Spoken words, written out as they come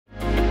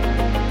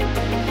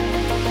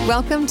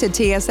Welcome to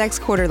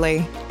TSX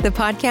Quarterly, the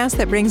podcast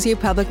that brings you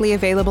publicly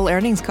available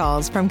earnings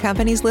calls from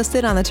companies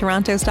listed on the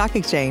Toronto Stock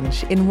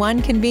Exchange in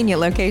one convenient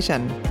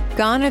location.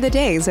 Gone are the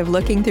days of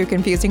looking through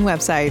confusing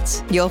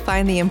websites. You'll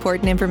find the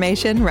important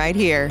information right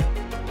here.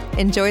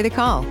 Enjoy the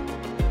call.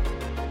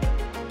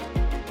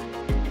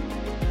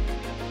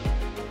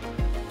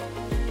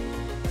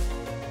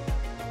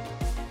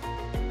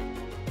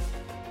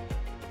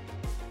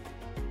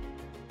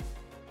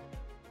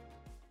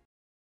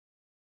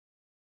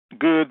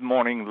 Good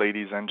morning,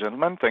 ladies and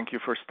gentlemen. Thank you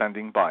for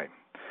standing by.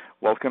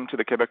 Welcome to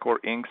the Quebecor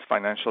Inc.'s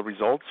financial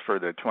results for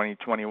the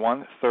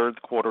 2021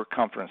 third quarter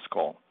conference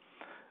call.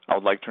 I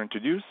would like to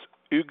introduce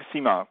Hugues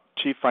Simard,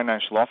 Chief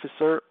Financial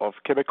Officer of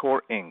Quebecor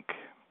Inc.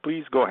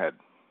 Please go ahead.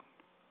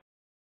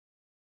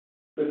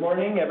 Good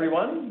morning,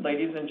 everyone.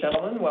 Ladies and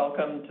gentlemen,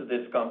 welcome to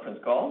this conference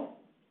call.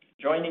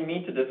 Joining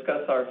me to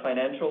discuss our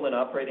financial and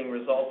operating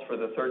results for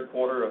the third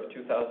quarter of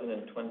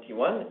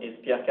 2021 is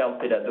Pierre-Karl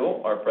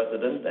Péladeau, our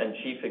President and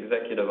Chief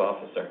Executive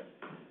Officer.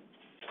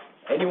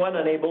 Anyone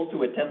unable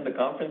to attend the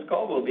conference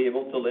call will be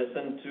able to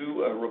listen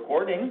to a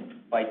recording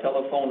by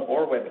telephone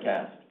or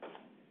webcast.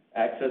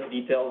 Access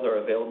details are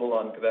available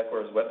on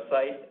Quebecor's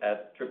website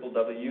at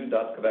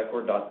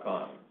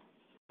www.quebecor.com.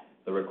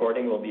 The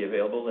recording will be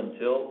available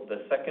until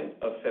the 2nd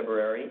of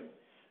February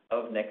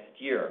of next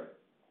year.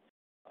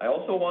 I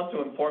also want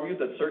to inform you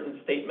that certain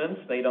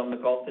statements made on the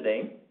call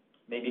today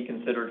may be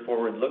considered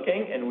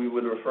forward-looking, and we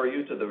would refer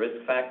you to the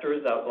risk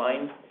factors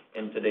outlined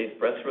in today's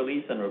press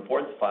release and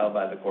reports filed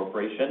by the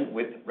corporation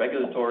with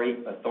regulatory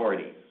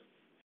authorities.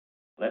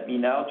 Let me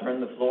now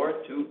turn the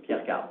floor to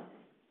Pierre-Karl.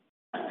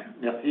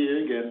 Merci,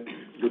 Hugues.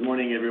 Good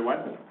morning,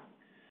 everyone.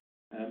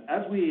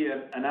 As we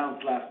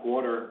announced last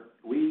quarter,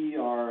 we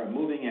are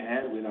moving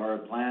ahead with our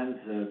plans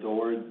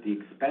towards the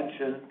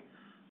expansion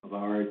of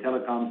our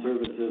telecom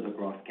services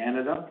across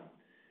Canada,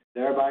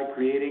 thereby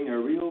creating a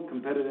real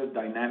competitive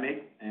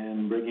dynamic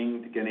and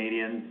bringing to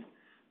Canadians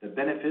the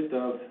benefit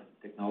of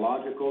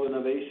technological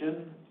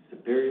innovation,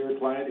 superior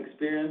client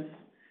experience,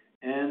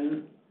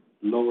 and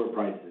lower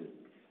prices.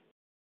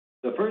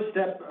 The first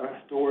step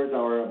towards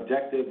our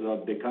objective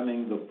of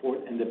becoming the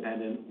fourth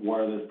independent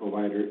wireless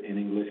provider in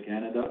English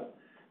Canada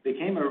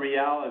became a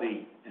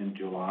reality in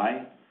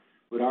July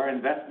with our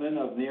investment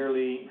of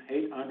nearly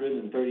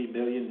 $830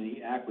 million in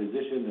the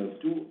acquisition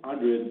of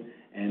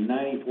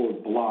 294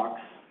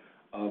 blocks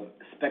of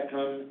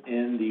spectrum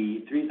in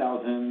the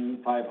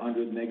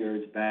 3,500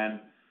 megahertz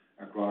band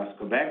across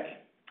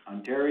Quebec,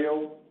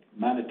 Ontario,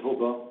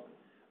 Manitoba,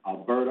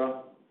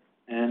 Alberta,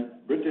 and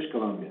British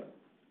Columbia.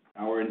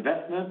 Our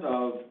investment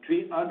of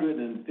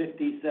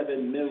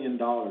 $357 million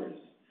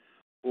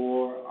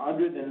for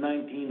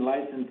 119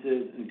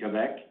 licenses in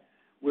Quebec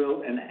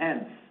will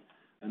enhance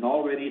an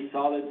already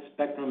solid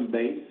spectrum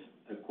base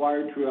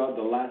acquired throughout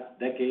the last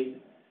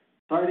decade,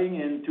 starting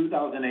in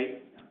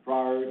 2008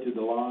 prior to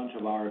the launch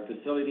of our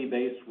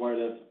facility-based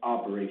wireless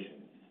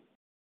operations.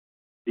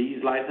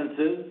 These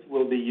licenses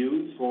will be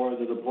used for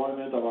the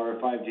deployment of our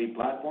 5G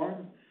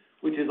platform,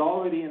 which is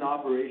already in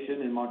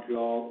operation in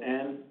Montreal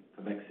and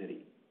Quebec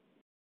City.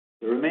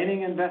 The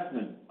remaining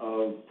investment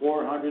of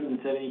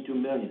 $472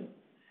 million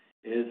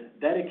is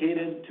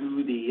dedicated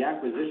to the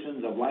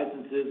acquisitions of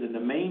licenses in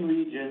the main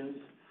regions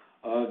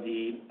of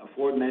the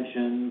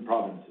aforementioned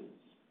provinces.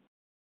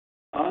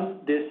 On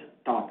this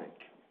topic,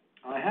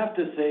 I have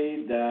to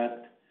say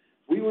that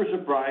we were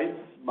surprised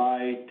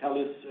by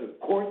TELUS'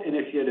 court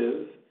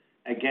initiative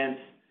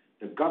against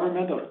the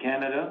Government of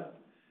Canada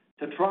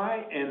to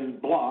try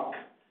and block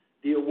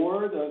the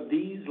award of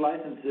these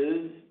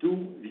licenses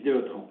to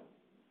Videotron.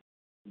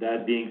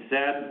 That being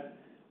said,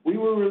 we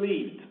were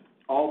relieved,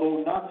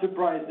 although not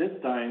surprised this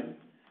time,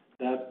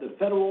 that the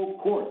federal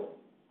court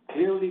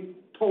clearly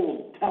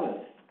told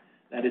TELUS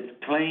that its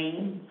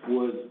claim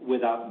was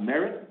without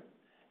merit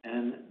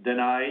and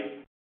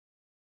denied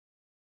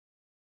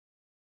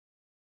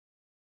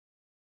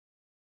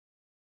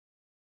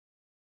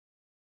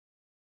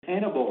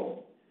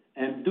attainable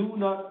and do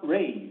not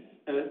raise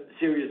a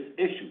serious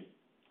issue.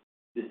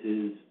 This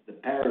is the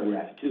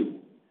paragraph 2.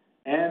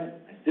 And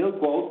I still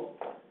quote,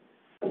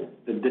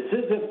 the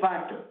decisive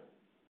factor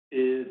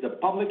is the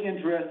public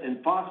interest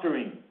in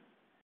fostering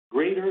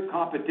greater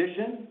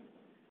competition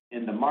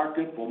in the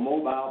market for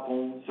mobile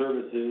phone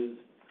services,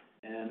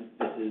 and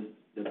this is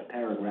the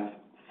paragraph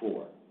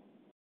 4.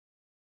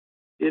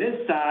 It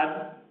is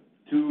sad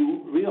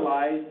to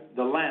realize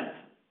the length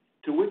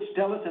to which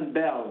TELUS and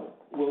Bell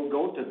will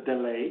go to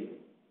delay,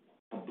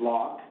 to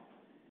block,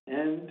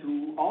 and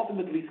to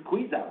ultimately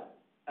squeeze out,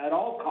 at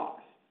all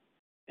costs,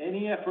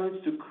 any efforts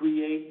to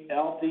create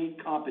healthy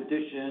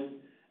competition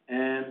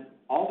and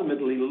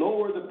ultimately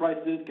lower the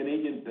prices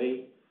Canadians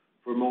pay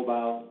for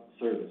mobile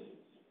services.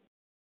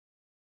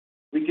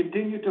 We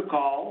continue to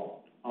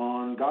call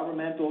on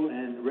governmental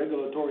and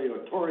regulatory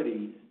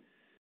authorities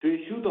to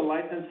issue the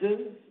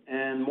licenses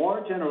and,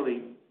 more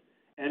generally,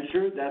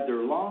 ensure that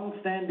their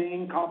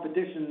long-standing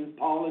competition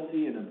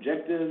policy and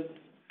objectives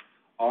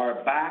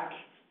are backed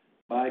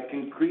by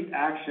concrete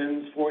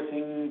actions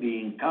forcing the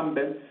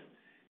incumbents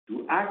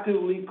to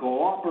actively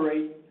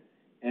cooperate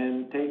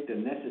and take the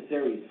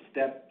necessary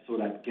steps so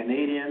that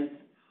Canadians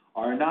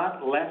are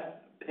not left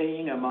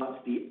paying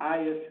amongst the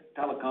highest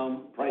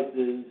telecom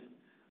prices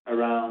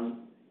around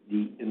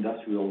the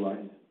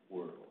industrialized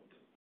world.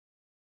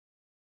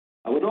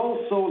 I would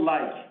also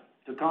like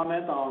to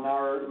comment on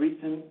our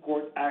recent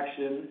court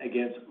action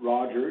against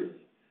Rogers,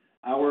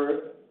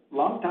 our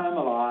longtime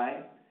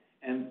ally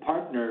and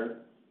partner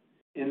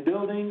in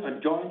building a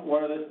joint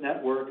wireless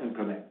network in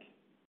Quebec.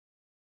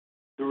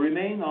 To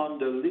remain on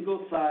the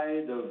legal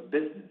side of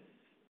business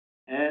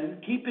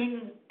and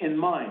keeping in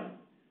mind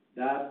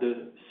that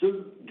the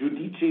sub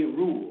judice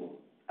rule,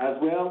 as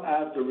well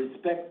as the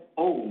respect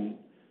owed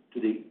to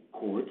the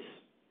courts,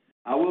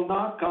 I will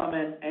not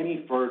comment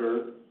any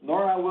further,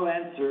 nor I will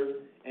answer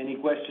any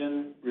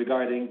question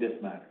regarding this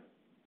matter.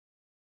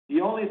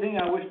 The only thing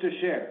I wish to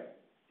share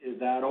is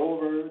that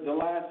over the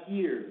last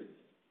years,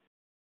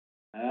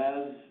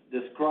 as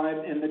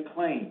described in the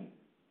claim,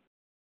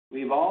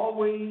 we've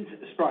always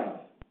strived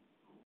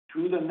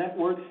through the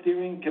Network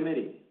Steering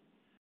Committee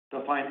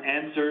to find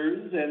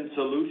answers and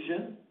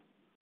solutions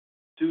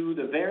to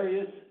the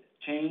various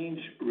change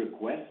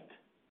requests,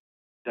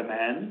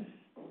 demands,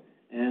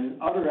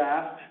 and other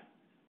asks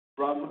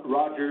from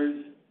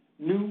Rogers'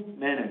 new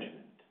management.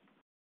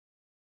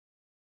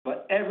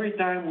 But every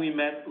time we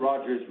met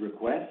Rogers'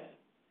 requests,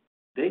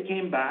 they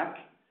came back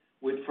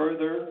with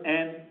further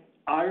and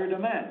higher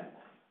demands.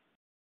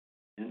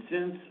 And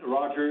since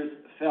Rogers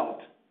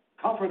felt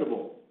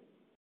comfortable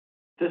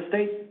to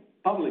state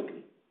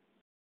publicly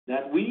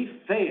that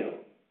we failed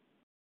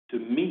to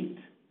meet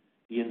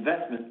the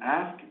investment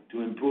asked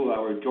to improve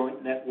our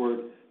joint network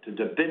to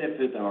the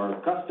benefit of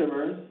our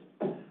customers,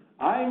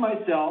 I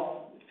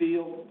myself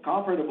feel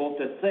comfortable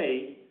to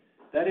say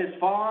that is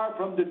far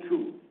from the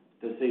truth,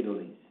 to say the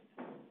least.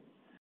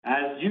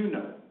 As you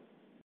know,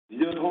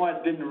 Videotron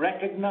has been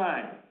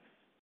recognized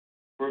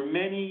for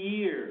many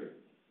years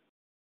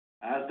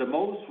as the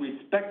most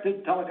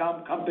respected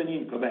telecom company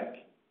in Quebec.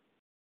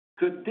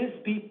 Could this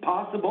be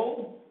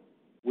possible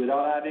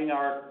without having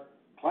our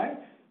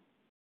clients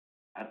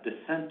at the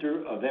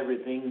center of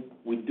everything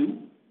we do?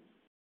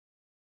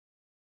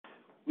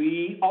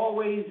 We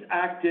always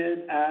acted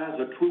as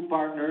a true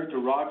partner to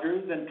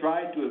Rogers and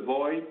tried to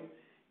avoid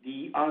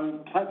the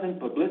unpleasant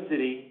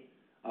publicity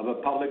of a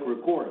public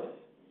recourse,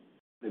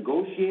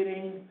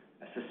 negotiating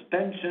a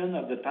suspension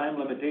of the time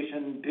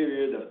limitation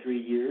period of 3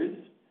 years,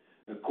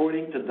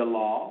 according to the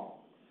law,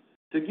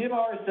 to give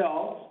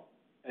ourselves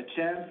a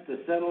chance to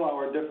settle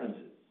our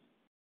differences,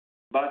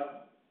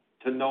 but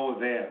to no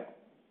avail.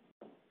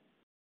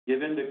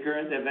 Given the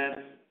current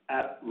events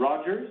at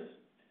Rogers,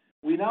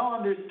 we now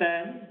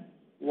understand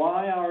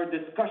why our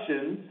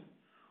discussions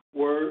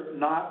were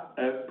not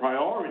a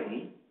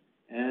priority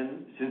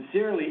and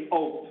sincerely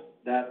hope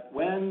that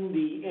when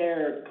the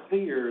air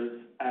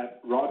clears at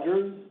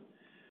Rogers,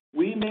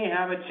 we may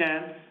have a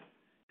chance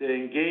to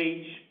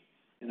engage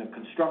in a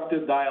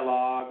constructive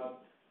dialogue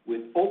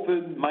with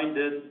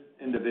open-minded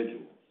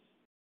individuals.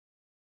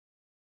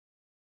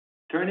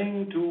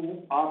 Turning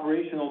to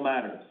operational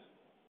matters,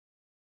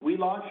 we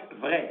launched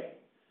Vrai,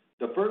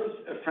 the first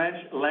French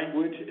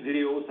language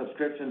video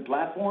subscription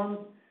platform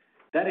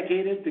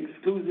dedicated to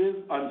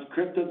exclusive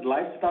unscripted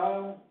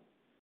lifestyle,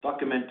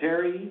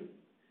 documentary,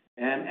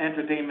 and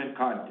entertainment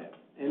content.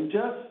 In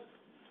just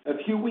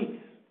a few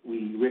weeks,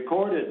 we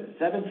recorded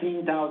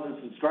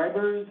 17,000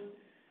 subscribers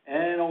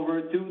and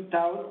over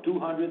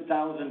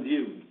 200,000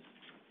 views.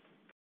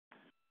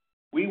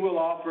 We will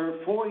offer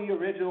 40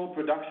 original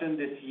productions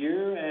this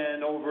year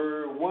and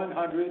over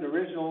 100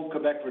 original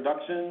Quebec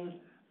productions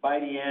by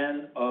the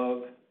end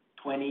of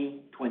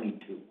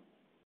 2022.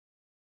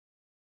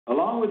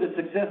 Along with the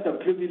success of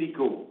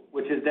QBR.A,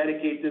 which is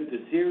dedicated to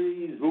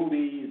series,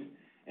 movies,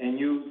 and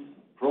youth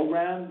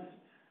programs,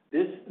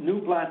 this new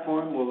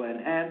platform will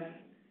enhance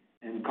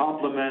and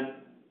complement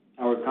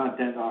our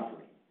content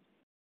offering.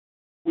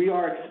 We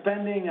are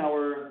expanding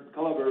our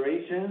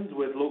collaborations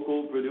with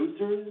local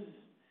producers,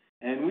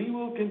 and we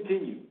will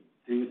continue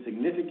to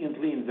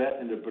significantly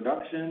invest in the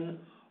production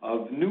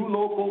of new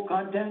local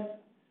content,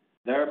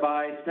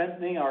 thereby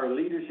strengthening our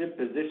leadership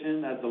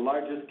position as the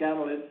largest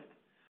catalyst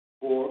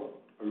for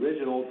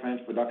original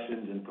French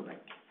productions in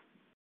Quebec.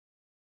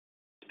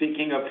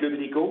 Speaking of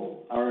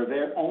QBR.A, our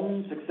very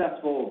own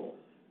successful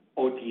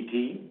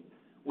OTT,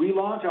 we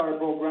launched our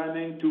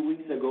programming 2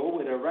 weeks ago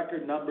with a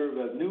record number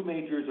of new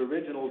majors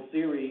original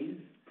series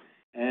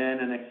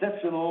and an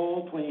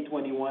exceptional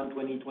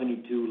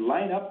 2021-2022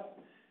 lineup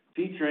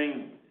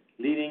featuring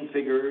leading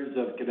figures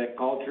of Quebec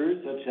culture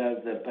such as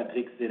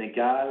Patrick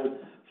Sénécal,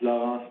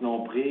 Florence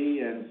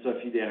Lompré, and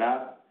Sophie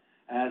Deras,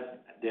 as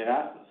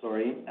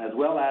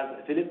well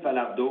as Philippe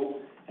Falardeau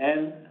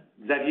and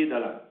Xavier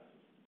Dolan.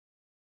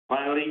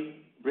 Finally,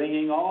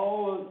 bringing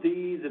all of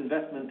these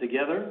investments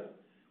together,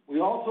 we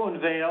also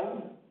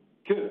unveiled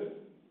QBR,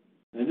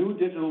 a new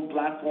digital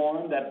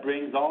platform that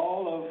brings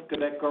all of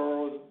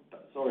Quebecor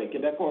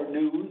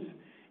news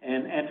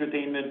and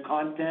entertainment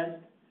content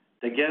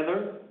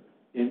together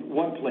in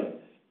one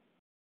place.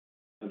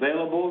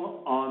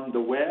 Available on the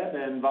web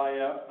and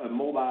via a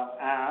mobile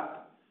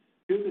app,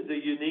 Cube is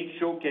a unique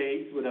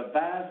showcase with a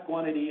vast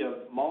quantity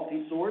of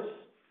multi-source,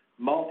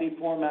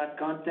 multi-format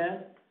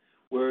content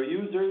where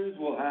users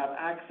will have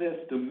access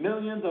to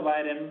millions of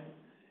items,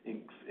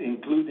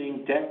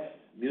 including text,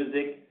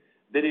 music,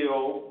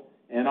 video,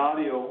 and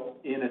audio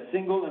in a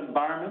single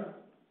environment,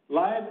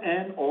 live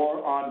and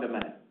or on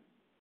demand.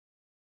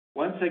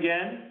 Once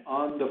again,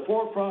 on the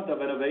forefront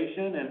of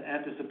innovation and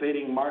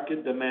anticipating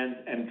market demands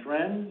and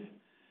trends,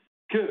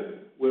 Cube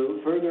will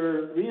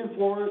further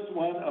reinforce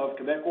one of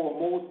Quebecor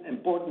most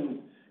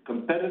important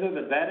competitive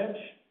advantage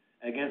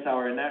against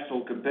our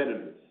national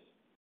competitors,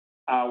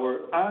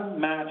 our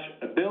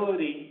unmatched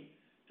ability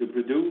to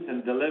produce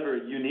and deliver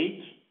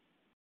unique,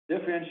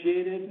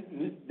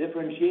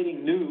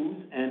 differentiating news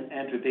and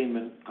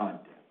entertainment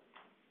content.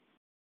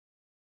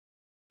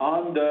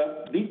 On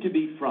the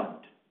B2B front,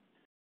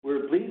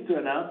 we're pleased to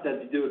announce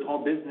that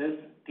Videotron Business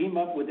teamed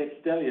up with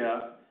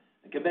Extelia,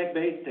 a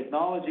Quebec-based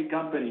technology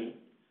company,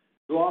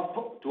 to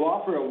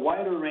offer a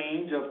wider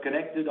range of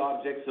connected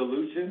object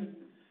solutions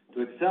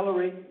to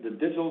accelerate the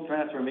digital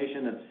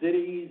transformation of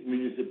cities,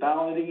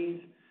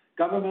 municipalities,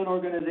 government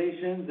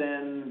organizations,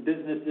 and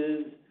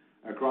businesses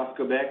across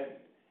Quebec,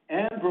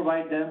 and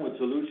provide them with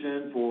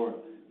solutions for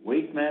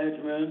waste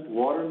management,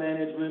 water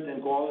management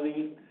and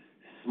quality,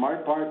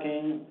 smart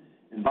parking,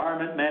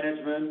 environment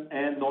management,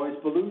 and noise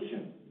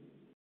pollution.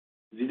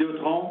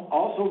 Videotron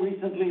also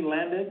recently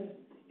landed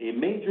a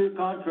major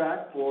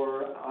contract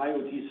for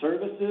IoT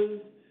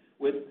services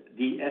with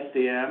the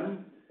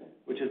STM,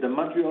 which is the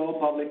Montreal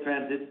Public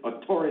Transit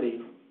Authority,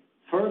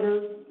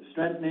 further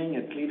strengthening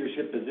its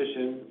leadership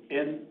position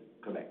in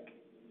Quebec.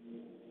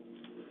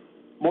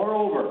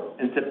 Moreover,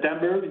 in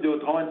September,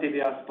 Videotron and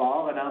TVA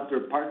Sport announced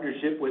their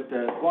partnership with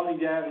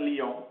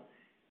Trois-Rivières-Lyon,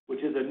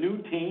 which is a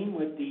new team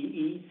with the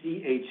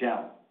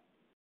ECHL.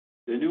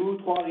 The new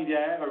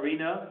Trois-Rivières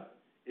Arena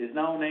is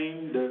now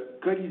named the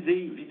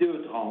Colisée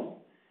Videotron,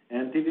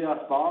 and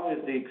TVA Sport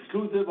is the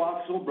exclusive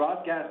official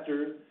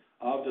broadcaster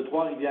of the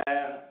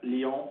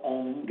Trois-Rivières-Lyon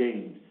home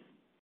games.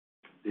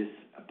 This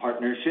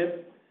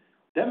partnership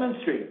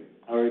demonstrates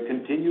our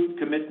continued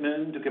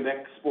commitment to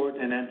Quebec's sport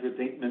and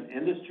entertainment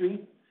industry,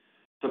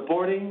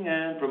 supporting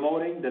and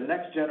promoting the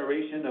next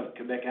generation of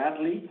Quebec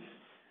athletes,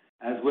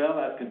 as well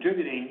as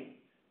contributing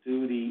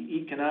to the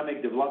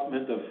economic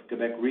development of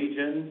Quebec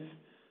regions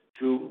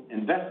through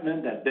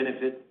investment that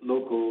benefit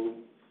local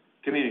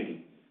communities.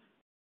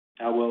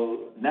 I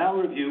will now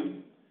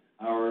review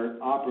our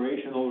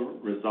operational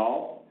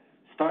results,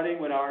 starting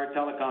with our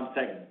telecom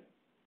segment.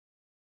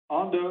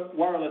 On the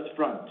wireless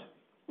front,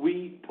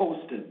 we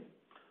posted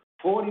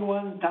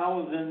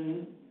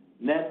 41,000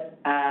 net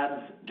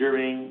adds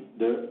during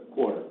the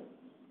quarter.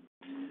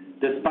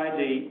 Despite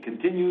the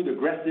continued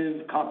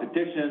aggressive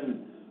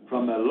competition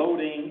from a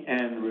loading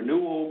and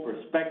renewal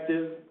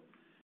perspective,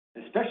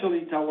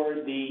 especially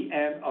toward the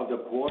end of the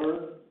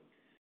quarter,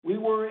 we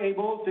were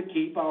able to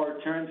keep our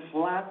churn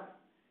flat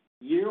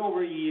year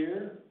over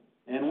year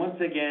and once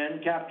again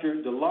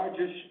captured the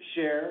largest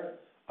share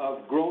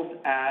of gross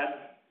adds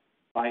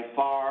by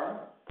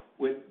far,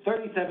 with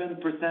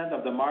 37%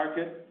 of the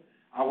market,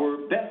 our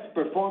best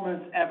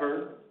performance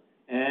ever,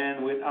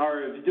 and with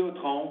our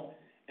Videotron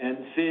and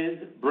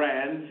Fizz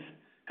brands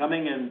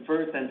coming in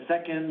first and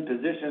second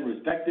position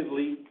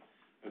respectively,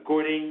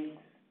 according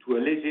to a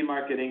Léger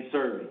marketing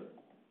survey.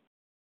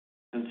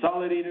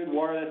 Consolidated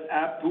wireless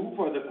ARPU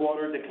for the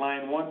quarter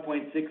declined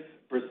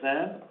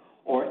 1.6%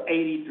 or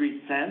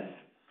 83 cents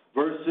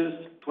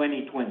versus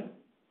 2020.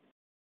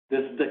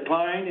 This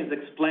decline is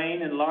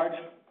explained in large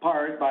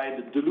part by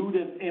the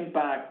dilutive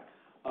impact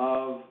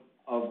of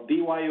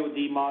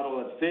BYOD model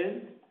at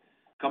Fizz,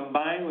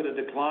 combined with a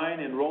decline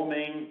in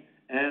roaming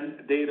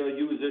and data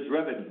usage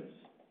revenues.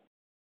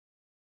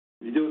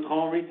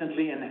 Videotron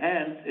recently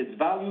enhanced its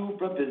value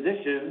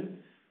proposition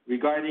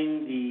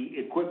regarding the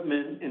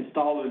equipment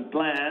installment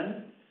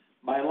plan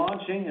by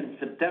launching in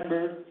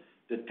September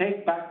the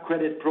Take-Back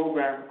Credit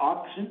Program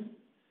option,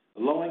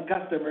 allowing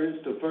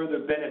customers to further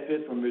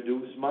benefit from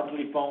reduced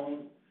monthly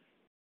phone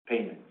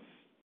payments.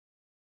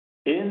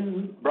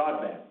 In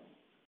broadband,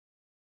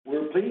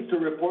 we're pleased to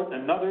report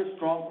another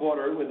strong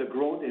quarter with a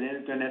growth in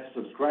Internet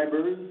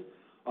subscribers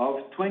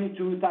of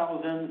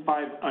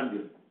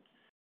 22,500,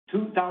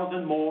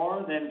 2,000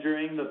 more than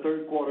during the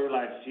third quarter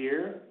last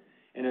year,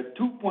 and a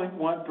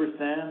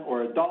 2.1%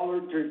 or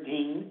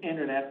 $1.13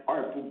 Internet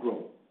ARPU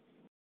growth.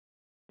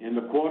 In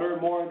the quarter,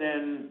 more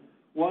than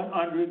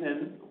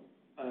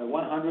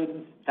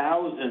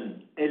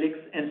 100,000 Helix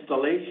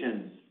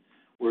installations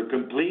were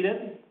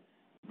completed,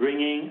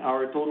 bringing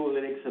our total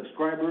Helix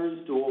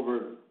subscribers to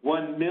over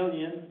 1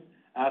 million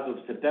as of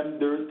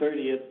September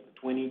 30th,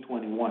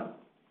 2021.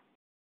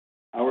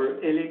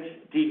 Our Helix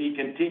TV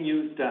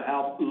continues to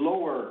help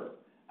lower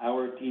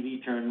our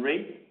TV churn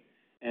rate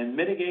and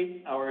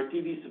mitigate our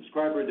TV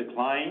subscriber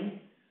decline,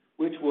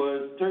 which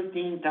was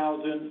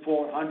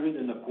 13,400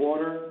 in the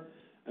quarter,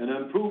 an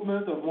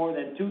improvement of more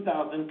than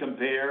 2,000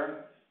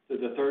 compared to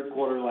the third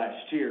quarter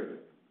last year.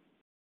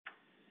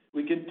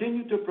 we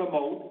continue to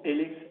promote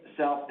Helix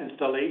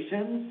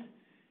self-installations,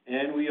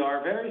 and we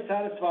are very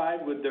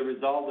satisfied with the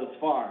result thus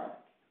far.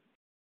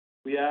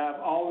 We have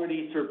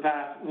already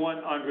surpassed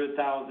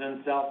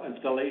 100,000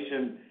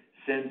 self-installations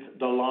since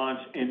the launch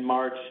in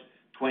March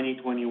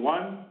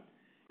 2021,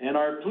 and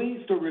are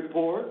pleased to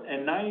report a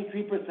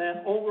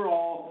 93%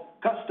 overall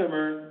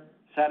customer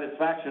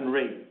satisfaction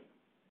rate.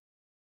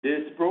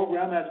 This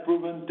program has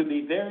proven to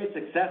be very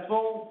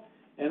successful,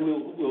 and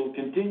we'll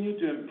continue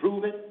to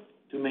improve it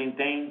to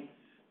maintain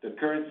the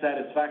current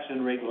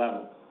satisfaction rate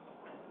level.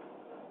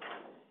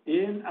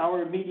 In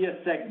our media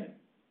segment,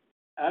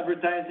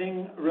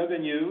 advertising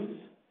revenues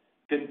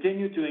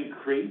continue to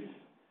increase,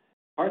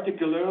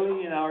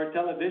 particularly in our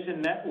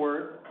television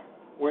network,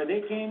 where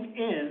they came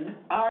in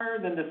higher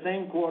than the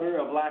same quarter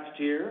of last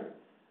year,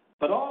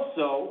 but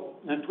also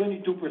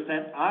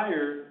 22%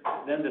 higher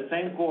than the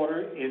same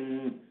quarter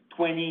in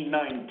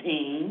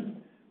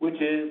 2019,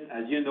 which is,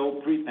 as you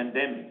know,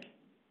 pre-pandemic.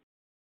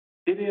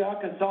 TVA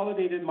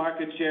consolidated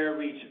market share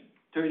reached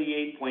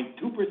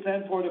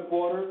 38.2% for the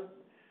quarter,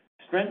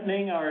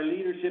 strengthening our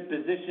leadership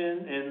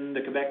position in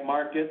the Quebec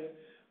market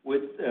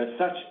with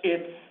such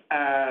hits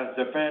as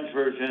the French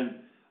version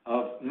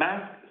of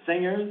Masked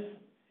Singers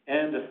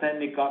and the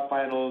Stanley Cup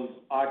Finals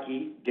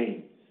hockey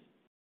games.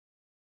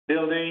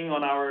 Building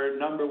on our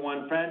number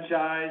one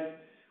franchise,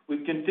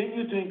 we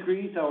continue to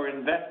increase our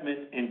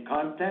investment in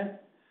content,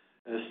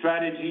 a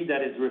strategy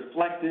that is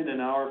reflected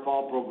in our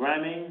fall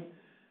programming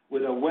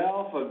with a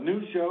wealth of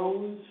new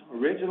shows,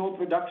 original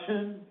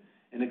production,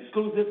 and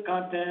exclusive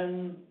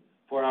content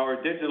for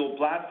our digital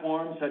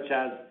platforms such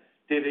as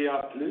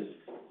TVA+,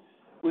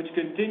 which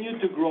continue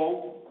to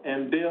grow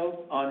and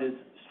build on its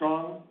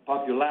strong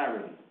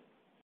popularity.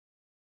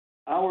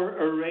 Our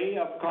array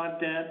of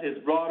content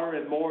is broader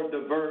and more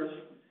diverse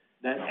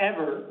than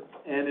ever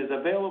and is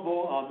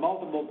available on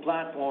multiple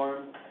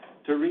platforms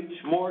to reach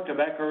more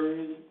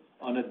Quebecers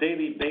on a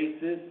daily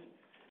basis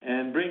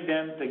and bring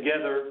them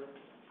together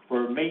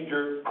for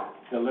major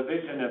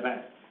television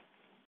events.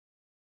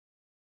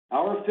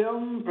 Our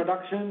film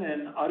production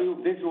and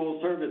audiovisual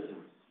services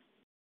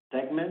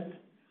segment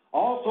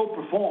also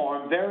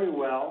performed very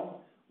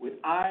well with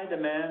high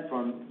demand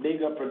from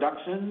mega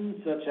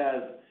productions such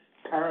as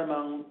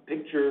Paramount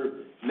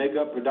Picture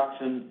mega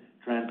production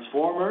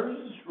Transformers,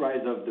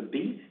 Rise of the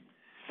Beast,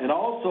 and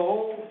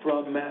also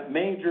from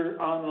major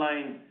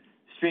online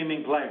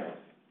streaming players.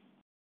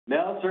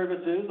 Mail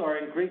services are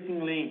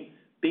increasingly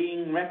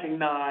being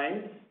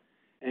recognized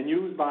and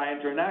used by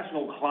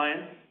international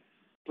clients,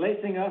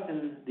 placing us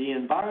in the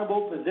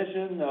enviable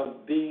position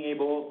of being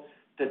able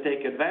to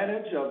take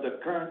advantage of the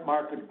current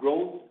market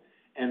growth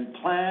and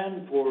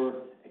plan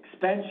for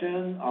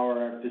expansion of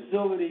our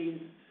facilities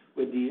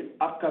with the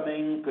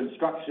upcoming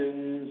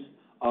constructions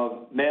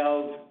of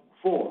Mail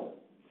 4.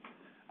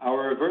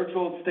 Our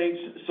virtual stage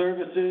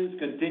services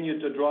continue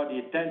to draw the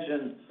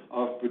attention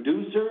of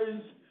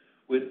producers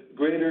with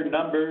greater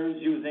numbers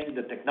using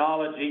the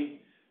technology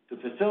to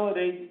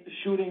facilitate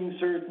shooting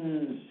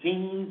certain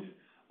scenes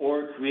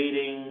or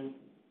creating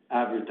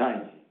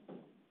advertising.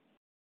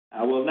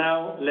 I will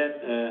now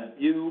let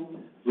you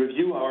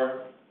review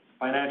our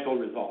financial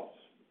results.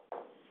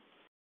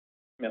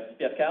 Merci,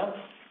 Pierre-Carl.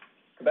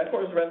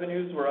 Quebecor's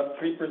revenues were up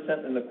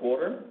 3% in the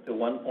quarter to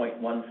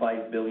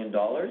 $1.15 billion,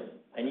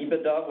 and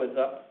EBITDA was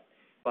up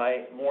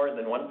by more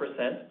than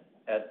 1%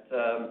 at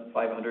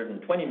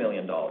 $520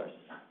 million.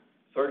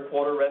 Third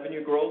quarter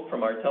revenue growth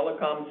from our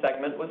telecom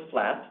segment was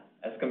flat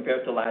as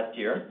compared to last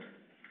year,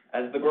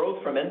 as the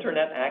growth from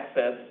internet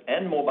access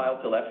and mobile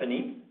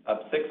telephony,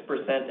 up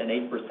 6%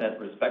 and 8%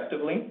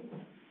 respectively,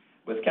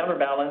 was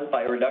counterbalanced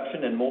by a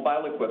reduction in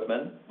mobile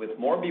equipment with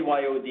more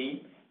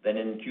BYOD than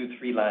in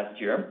Q3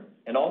 last year,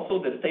 and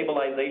also the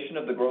stabilization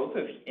of the growth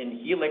in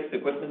Helix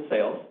equipment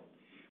sales,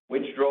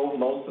 which drove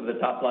most of the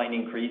top-line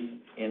increase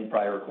in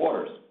prior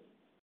quarters.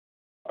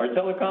 Our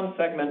telecom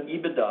segment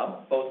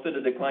EBITDA posted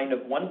a decline of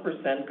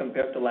 1%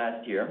 compared to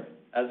last year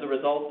as a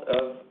result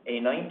of a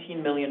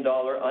 $19 million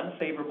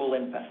unfavorable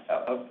impact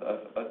of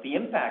the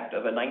impact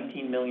of a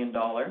 $19 million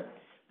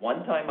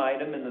one-time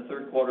item in the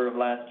third quarter of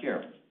last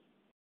year.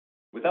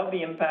 Without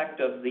the impact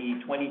of the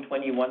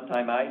 2020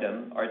 one-time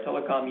item, our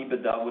telecom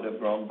EBITDA would have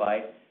grown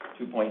by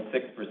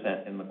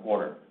 2.6% in the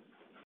quarter.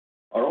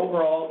 Our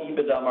overall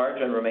EBITDA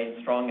margin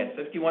remains strong at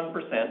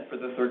 51% for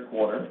the third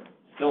quarter,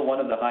 still one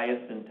of the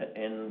highest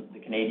in the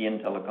Canadian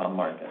telecom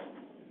market.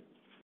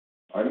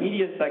 Our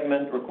media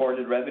segment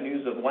recorded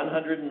revenues of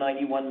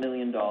 $191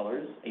 million,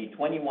 a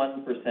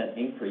 21%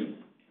 increase,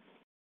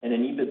 and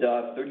an EBITDA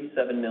of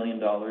 $37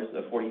 million,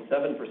 a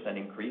 47%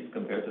 increase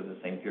compared to the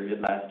same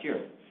period last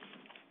year.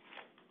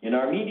 In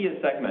our media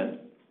segment,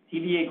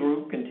 TVA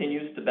Group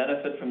continues to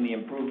benefit from the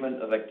improvement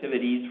of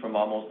activities from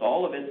almost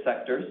all of its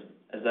sectors,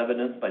 as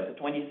evidenced by the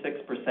 26%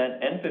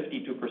 and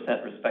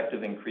 52%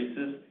 respective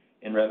increases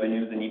in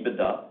revenues and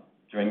EBITDA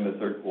during the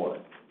third quarter.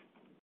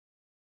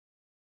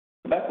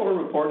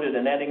 Quebecor reported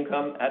a net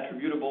income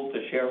attributable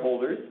to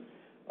shareholders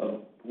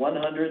of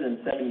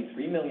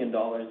 $173 million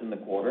in the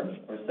quarter,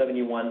 or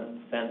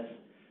 71 cents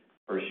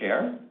per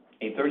share,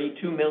 a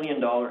 $32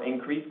 million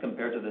increase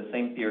compared to the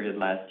same period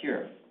last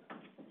year.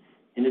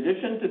 In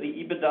addition to the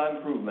EBITDA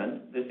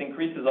improvement, this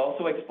increase is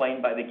also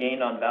explained by the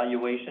gain on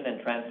valuation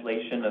and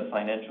translation of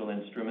financial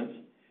instruments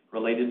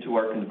related to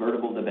our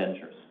convertible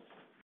debentures,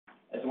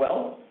 as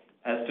well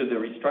as to the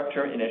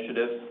restructure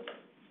initiatives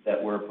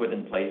that were put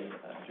in place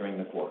during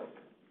the quarter.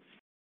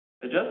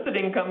 Adjusted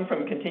income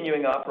from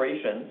continuing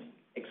operations,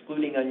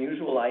 excluding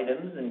unusual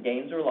items and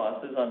gains or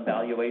losses on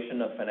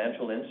valuation of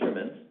financial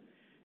instruments,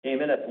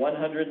 came in at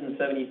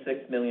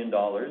 $176 million,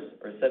 or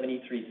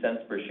 73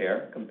 cents per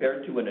share,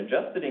 compared to an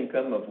adjusted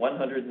income of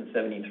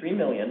 $173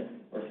 million,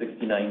 or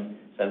 69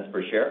 cents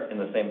per share, in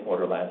the same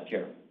quarter last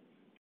year.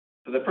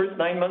 For the first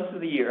 9 months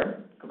of the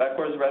year,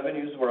 Quebecor's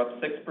revenues were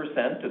up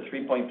 6% to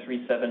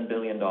 $3.37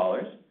 billion,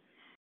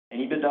 and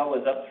EBITDA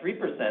was up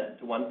 3%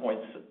 to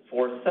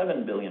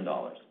 $1.47 billion.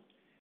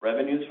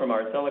 Revenues from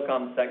our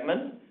telecom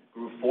segment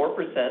grew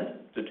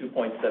 4% to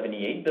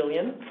 $2.78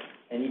 billion,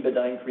 and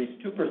EBITDA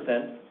increased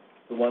 2%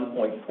 to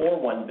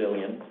 $1.41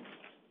 billion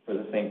for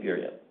the same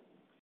period.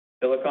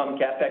 Telecom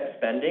CapEx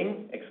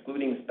spending,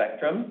 excluding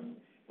spectrum,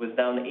 was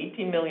down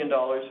 $18 million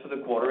for the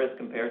quarter as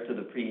compared to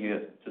the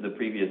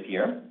previous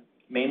year,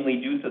 mainly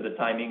due to the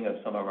timing of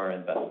some of our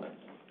investments.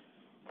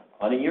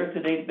 On a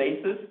year-to-date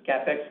basis,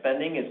 CapEx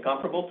spending is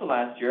comparable to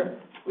last year,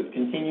 with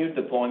continued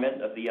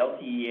deployment of the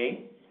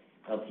LTE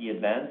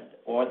Advanced,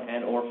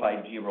 and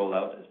 5G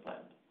rollout as planned.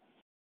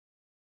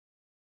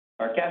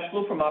 Our cash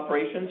flow from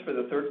operations for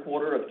the third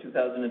quarter of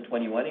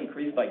 2021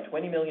 increased by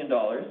 $20 million,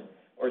 or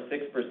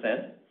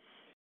 6%,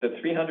 to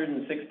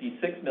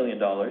 $366 million,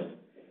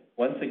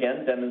 once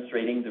again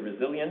demonstrating the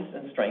resilience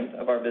and strength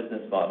of our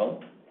business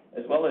model,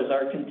 as well as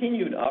our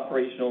continued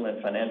operational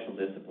and financial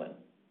discipline.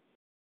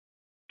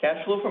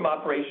 Cash flow from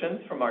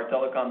operations from our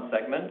telecom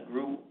segment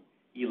grew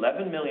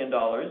 $11 million,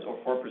 or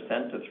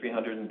 4%, to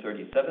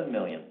 $337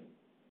 million.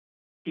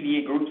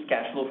 TVA Group's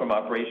cash flow from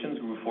operations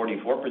grew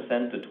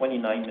 44% to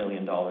 $29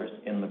 million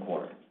in the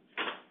quarter.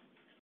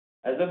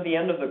 As of the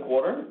end of the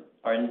quarter,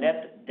 our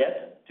net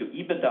debt to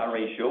EBITDA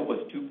ratio was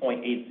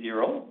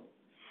 2.80,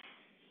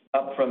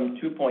 up from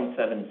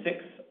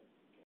 2.76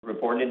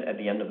 reported at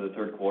the end of the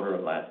third quarter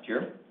of last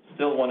year,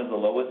 still one of the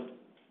lowest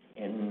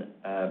in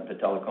the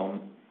telecom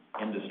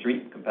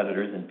industry,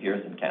 competitors and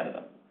peers in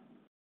Canada.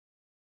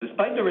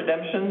 Despite the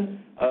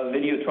redemption of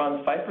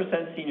Videotron's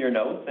 5% senior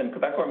notes and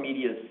Quebecor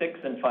Media's 6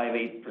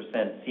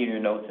 5/8% senior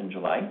notes in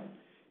July,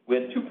 we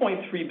had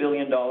 $2.3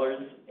 billion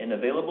in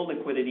available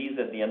liquidities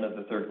at the end of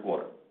the third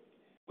quarter.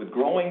 With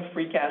growing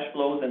free cash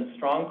flows and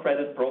strong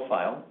credit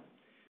profile,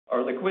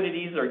 our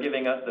liquidities are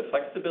giving us the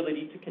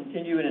flexibility to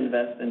continue and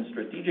invest in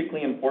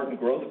strategically important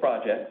growth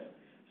projects,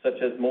 such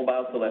as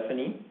mobile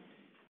telephony,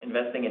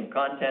 investing in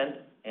content,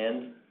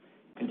 and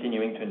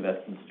continuing to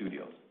invest in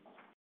studios.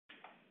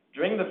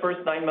 During the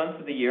first 9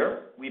 months of the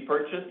year, we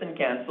purchased and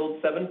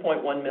canceled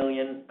 7.1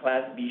 million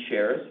Class B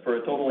shares for a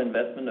total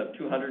investment of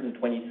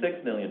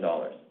 $226 million.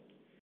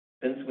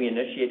 Since we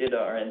initiated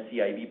our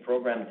NCIB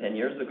program 10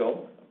 years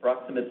ago,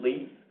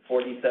 approximately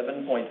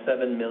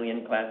 47.7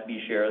 million Class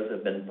B shares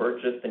have been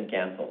purchased and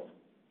canceled.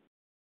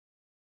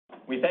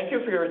 We thank you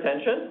for your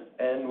attention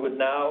and would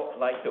now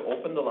like to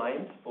open the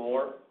lines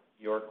for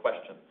your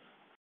questions.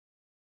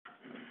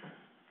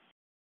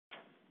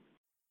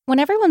 When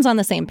everyone's on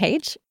the same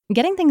page,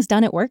 getting things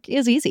done at work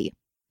is easy.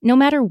 No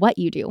matter what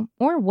you do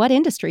or what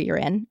industry you're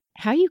in,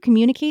 how you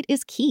communicate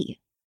is key.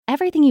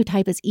 Everything you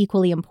type is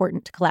equally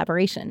important to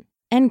collaboration,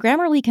 and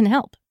Grammarly can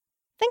help.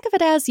 Think of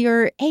it as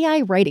your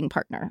AI writing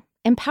partner,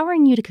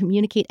 empowering you to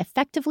communicate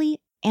effectively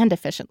and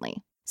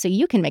efficiently, so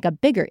you can make a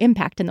bigger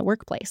impact in the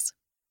workplace.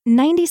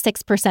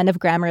 96% of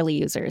Grammarly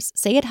users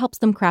say it helps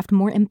them craft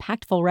more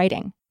impactful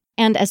writing.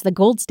 And as the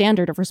gold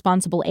standard of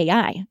responsible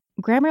AI,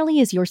 Grammarly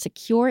is your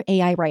secure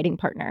AI writing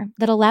partner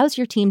that allows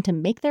your team to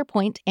make their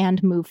point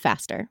and move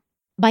faster.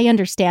 By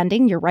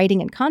understanding your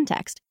writing in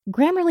context,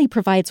 Grammarly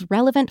provides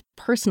relevant,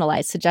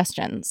 personalized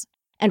suggestions.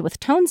 And with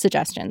tone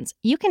suggestions,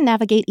 you can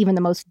navigate even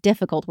the most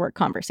difficult work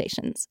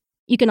conversations.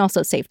 You can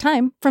also save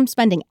time from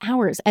spending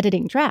hours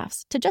editing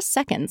drafts to just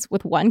seconds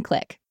with one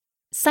click.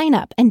 Sign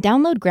up and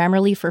download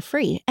Grammarly for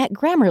free at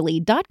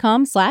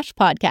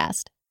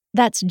grammarly.com/podcast.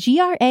 That's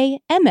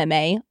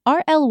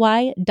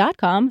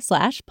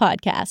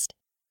GRAMMARLY.com/podcast.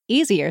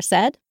 Easier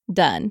said,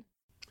 done.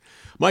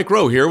 Mike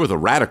Rowe here with a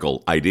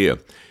radical idea.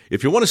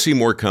 If you want to see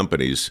more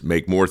companies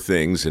make more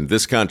things in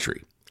this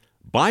country,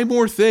 buy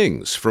more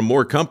things from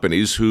more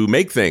companies who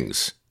make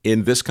things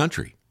in this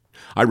country.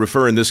 I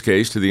refer in this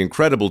case to the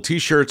incredible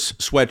t-shirts,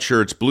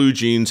 sweatshirts, blue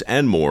jeans,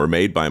 and more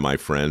made by my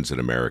friends at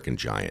American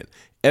Giant.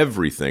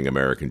 Everything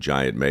American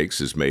Giant makes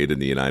is made in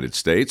the United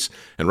States.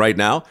 And right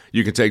now,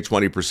 you can take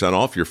 20%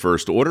 off your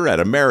first order at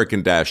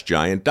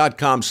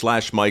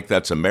american-giant.com/Mike.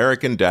 That's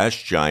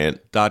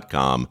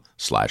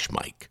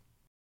american-giant.com/Mike.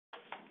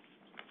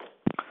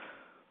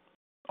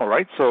 All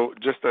right, so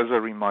just as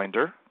a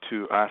reminder,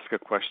 to ask a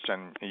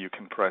question, you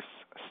can press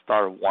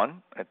star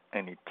 1 at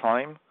any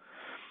time.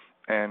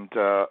 And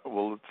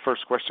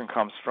first question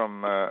comes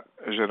from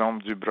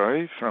Jérôme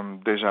Dubreuil from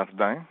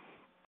Desjardins.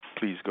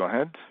 Please go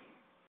ahead.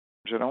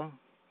 Jérôme?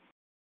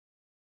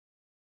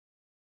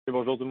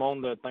 Bonjour tout le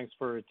monde. Thanks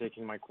for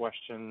taking my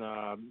question.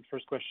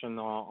 First question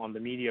on the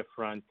media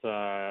front.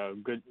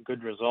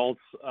 Good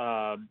results.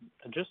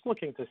 Just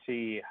looking to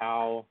see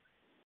how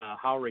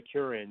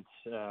recurrent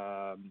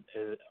are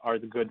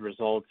the good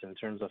results in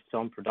terms of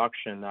film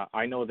production.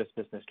 I know this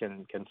business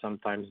can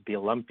sometimes be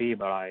lumpy,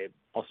 but I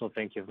also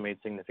think you've made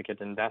significant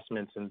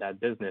investments in that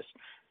business.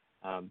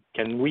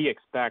 Can we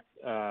expect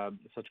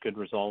such good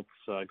results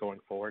going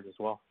forward as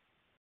well?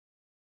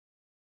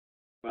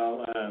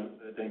 Well,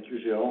 thank you,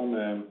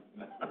 Jérôme.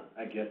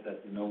 I guess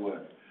that,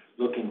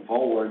 looking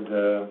forward,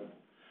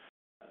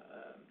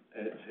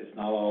 it's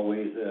not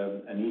always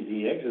an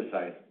easy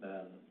exercise.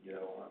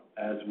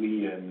 As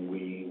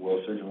we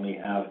will certainly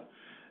have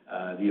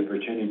the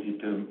opportunity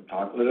to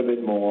talk a little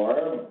bit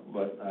more,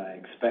 but I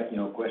expect,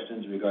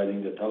 questions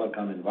regarding the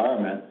telecom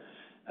environment.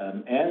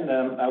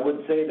 I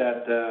would say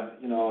that,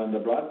 in the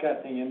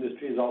broadcasting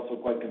industry is also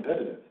quite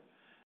competitive.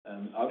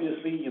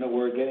 Obviously,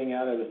 we're getting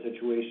out of a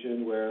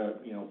situation where,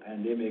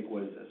 pandemic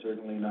was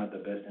certainly not the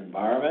best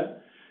environment.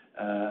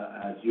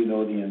 As you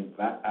know, the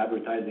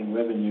advertising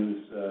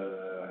revenues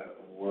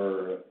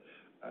were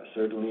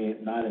certainly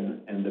not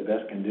in the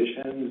best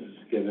conditions,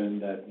 given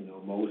that,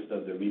 most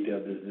of the retail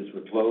business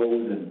were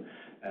closed and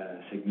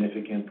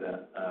significant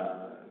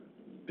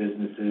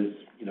businesses,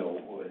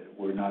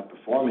 were not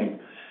performing.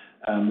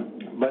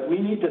 But we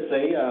need to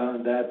say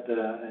that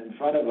in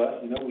front of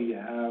us, we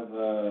have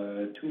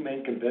two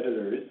main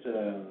competitors,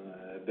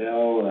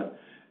 Bell,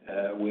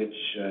 which,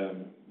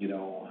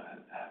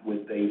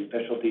 with a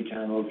specialty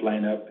channels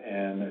lineup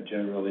and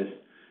generalists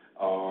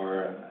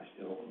are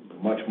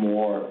much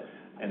more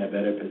in a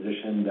better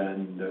position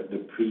than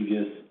the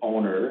previous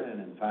owner. And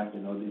in fact,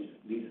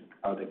 these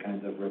are the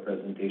kinds of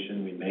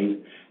representation we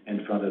made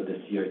in front of the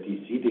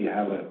CRTC. They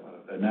have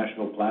a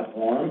national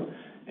platform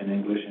in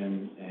English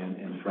and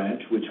in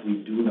French, which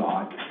we do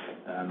not,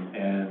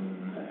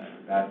 and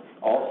that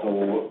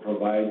also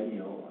provide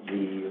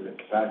the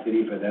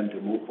capacity for them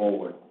to move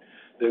forward.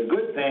 The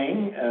good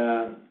thing,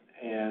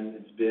 and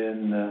it's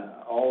been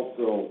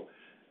also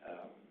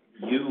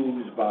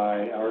used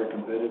by our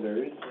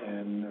competitors,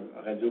 and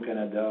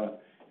Radio-Canada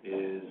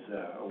is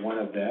one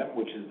of them,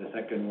 which is the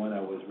second one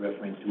I was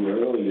referring to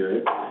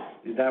earlier,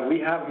 is that we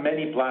have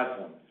many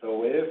platforms.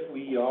 So if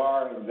we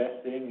are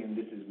investing, and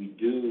this is we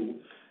do,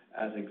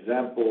 as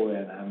example,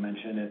 and I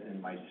mentioned it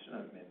in my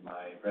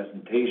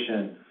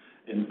presentation,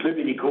 in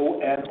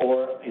Quebecor and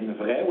or in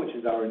Vrai, which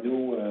is our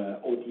new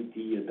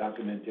OTT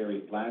documentary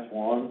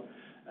platform.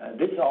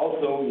 This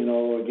also,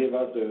 give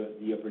us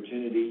the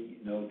opportunity,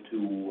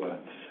 to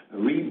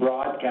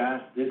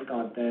rebroadcast this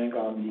content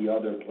on the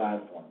other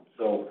platforms.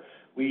 So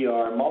we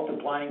are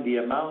multiplying the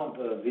amount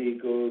of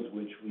vehicles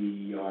which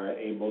we are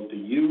able to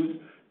use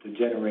to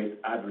generate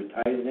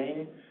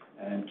advertising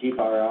and keep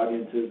our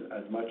audiences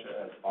as much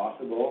as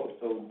possible.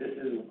 So this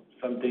is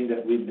something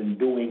that we've been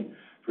doing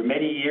for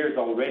many years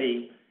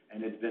already,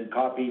 and it's been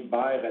copied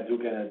by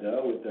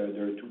Radio-Canada with their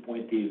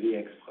 2-point TV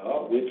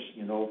Extra, which,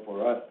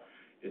 for us,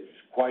 it's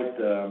quite,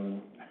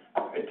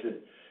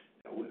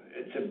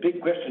 it's a big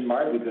question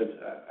mark, because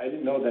I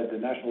didn't know that the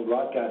national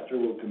broadcaster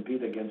will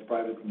compete against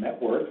private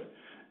networks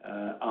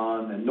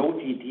on an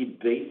OTT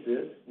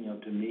basis.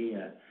 To me,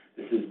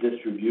 this is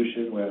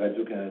distribution where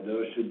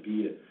Radio-Canada should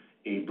be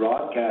a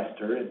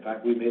broadcaster. In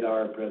fact, we made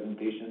our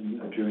presentation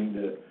during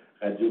the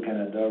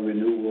Radio-Canada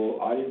renewal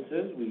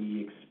audiences.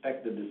 We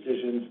expect the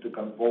decisions to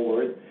come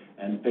forward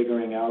and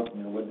figuring out,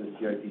 what the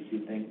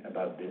CRTC think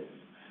about this.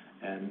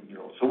 And,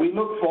 so we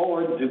look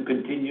forward to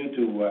continue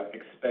to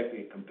expect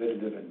a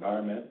competitive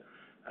environment,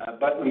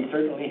 but we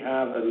certainly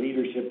have a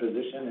leadership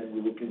position, and we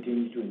will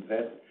continue to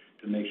invest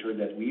to make sure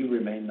that we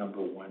remain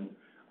number one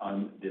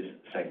on this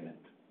segment.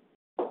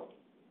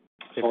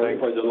 Sorry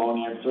for the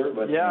long answer,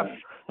 but... Yeah.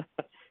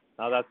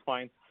 No, that's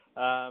fine.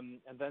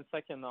 And then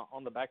second,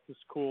 on the back to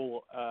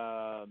school,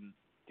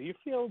 do you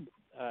feel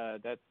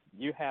that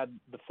you had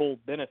the full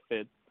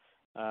benefit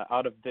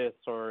out of this,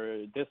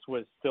 or this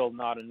was still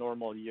not a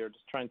normal year?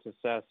 Just trying to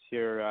assess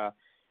here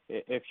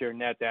if your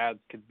net adds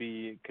could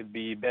be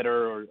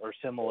better or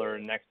similar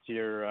next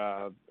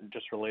year,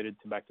 just related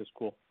to back to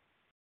school.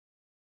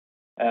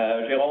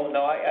 Jérôme,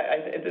 no,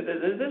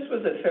 this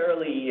was a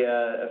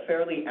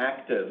fairly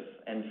active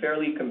and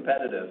fairly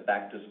competitive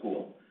back to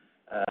school.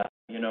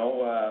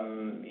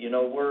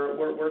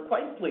 We're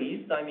quite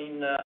pleased. I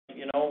mean,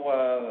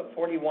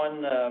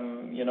 41,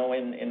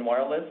 in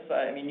wireless.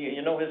 I mean,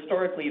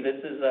 historically,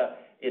 this is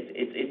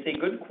it's a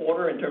good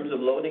quarter in terms of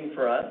loading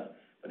for us,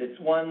 but it's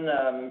one,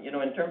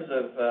 in terms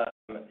of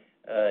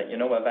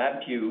of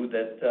ABQ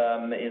that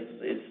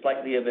is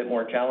slightly a bit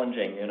more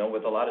challenging.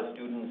 With a lot of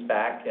students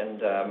back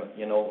and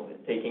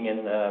taking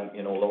in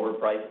lower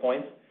price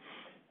points.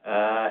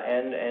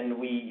 And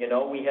we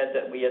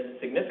had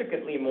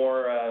significantly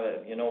more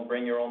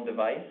bring your own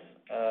device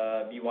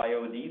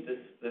BYOD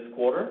this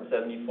quarter,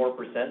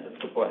 74%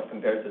 as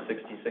compared to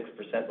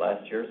 66%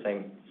 last year,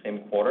 same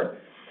quarter.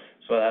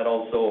 So that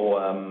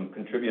also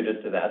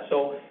contributed to that.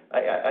 So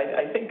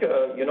I think,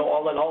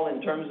 all in all,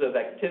 in terms of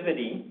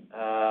activity,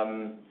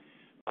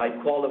 I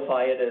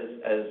qualify it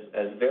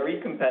as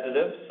very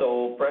competitive.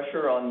 So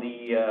pressure on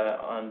the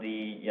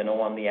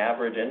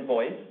average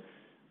invoice,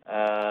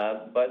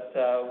 but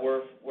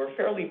we're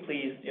fairly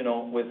pleased,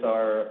 with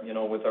our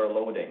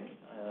loading.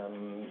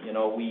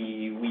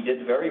 We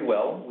did very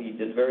well. We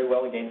did very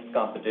well against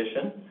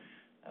competition.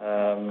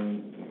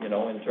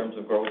 In terms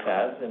of growth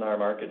adds in our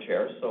market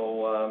share.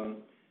 So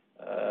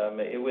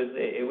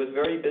it was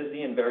very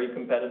busy and very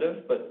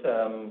competitive, but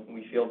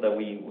we feel that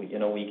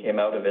we came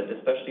out of it,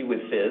 especially with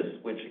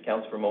Fizz, which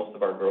accounts for most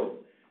of our growth,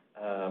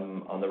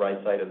 on the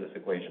right side of this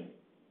equation.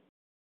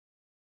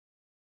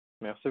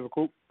 Merci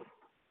beaucoup.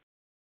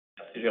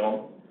 Merci,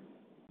 Jérôme.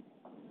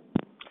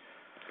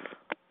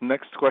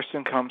 Next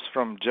question comes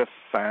from Jeff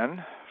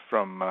Fan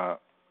from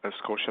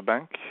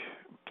Scotiabank.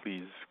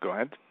 Please go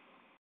ahead.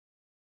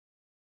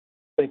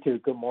 Thank you.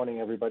 Good morning,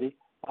 everybody.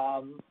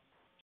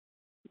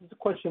 This is a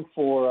question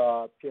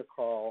for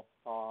Pierre-Karl.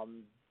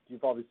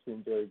 You've obviously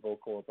been very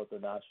vocal about the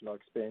national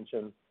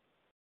expansion,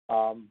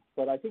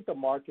 but I think the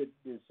market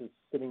is just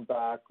sitting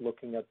back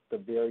looking at the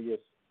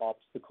various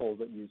obstacles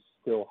that you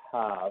still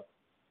have.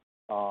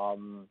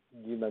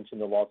 You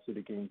mentioned the lawsuit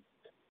against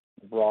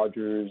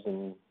Rogers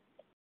and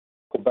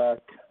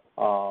Quebec.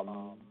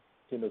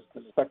 The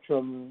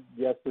spectrum,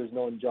 yes, there's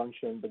no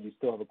injunction, but you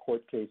still have a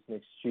court case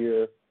next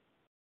year.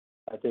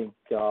 I think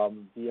the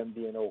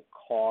MVNO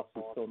cost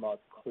is still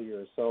not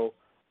clear. So,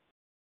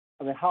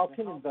 how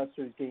can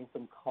investors gain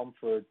some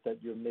comfort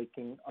that you're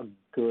making a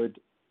good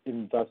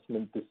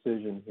investment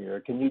decision here?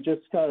 Can you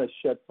just kind of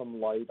shed some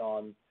light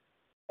on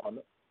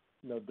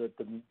the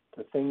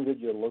things that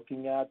you're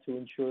looking at to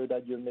ensure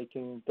that you're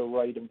making the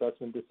right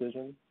investment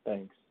decision?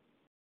 Thanks.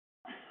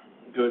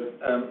 Good.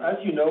 As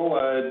you know,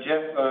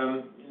 Jeff,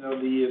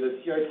 the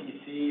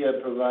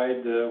CRTC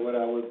provide what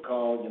I would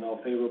call,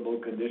 favorable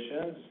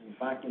conditions. In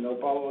fact,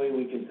 probably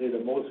we can say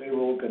the most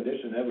favorable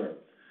condition ever.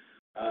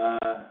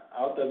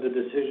 Out of the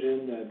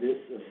decision this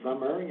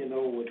summer,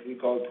 which we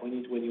call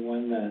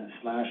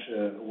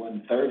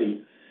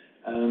 2021/130,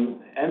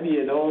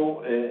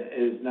 MVNO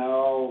is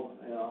now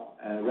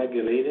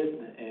regulated,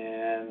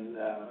 and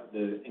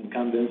the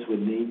incumbents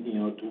would need,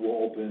 to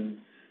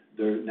open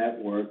their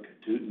network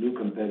to new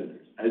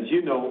competitors. As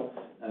you know,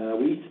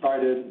 we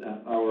started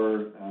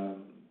our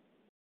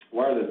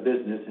wireless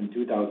business in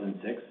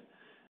 2006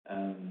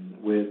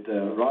 with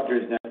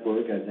Rogers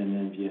Network as an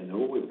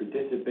MVNO. We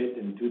participated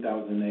in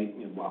 2008.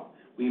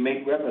 We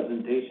make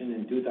representation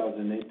in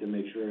 2008 to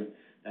make sure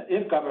that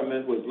if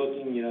government was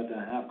looking,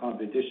 to have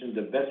competition,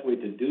 the best way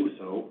to do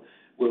so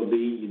will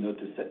be,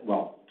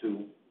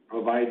 to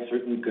provide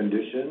certain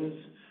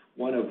conditions.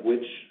 One of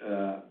which,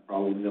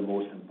 probably the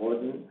most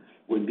important,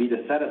 would be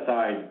to set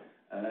aside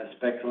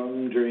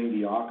spectrum during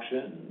the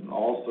auction,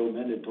 also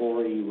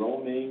mandatory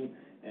roaming,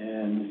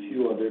 and a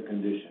few other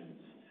conditions.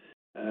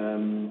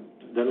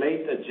 The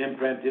late Jim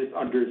Prentice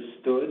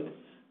understood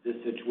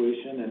this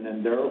situation and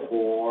then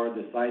therefore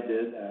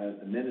decided as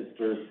the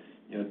minister,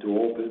 to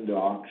open the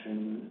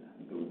auction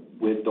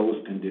with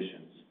those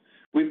conditions.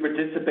 We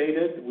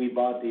participated. We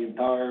bought the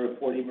entire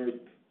 40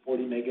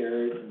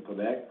 megahertz in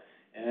Quebec,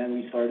 and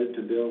we started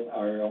to build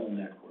our own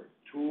network.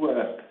 Through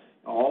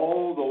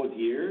all those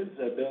years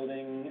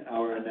building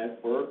our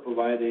network,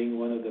 providing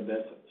one of the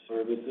best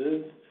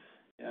services,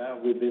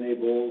 we've been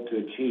able to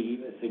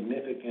achieve a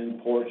significant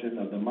portion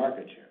of the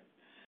market share.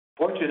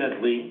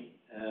 Fortunately,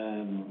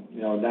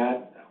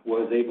 that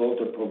was able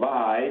to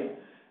provide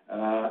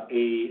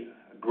a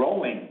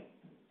growing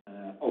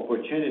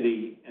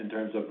opportunity in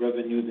terms of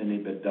revenues and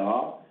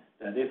EBITDA,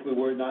 that if we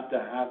were not to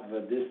have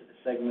this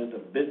segment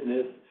of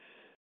business,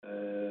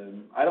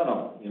 I don't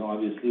know,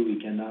 obviously we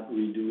cannot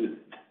redo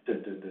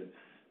the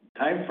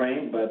time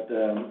frame, but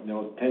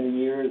 10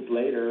 years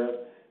later,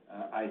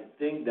 I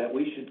think that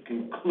we should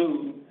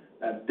conclude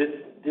that this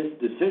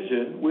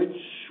decision, which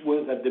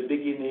was at the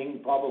beginning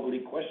probably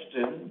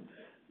questioned,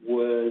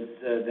 was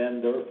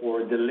then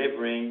therefore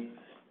delivering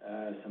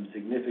some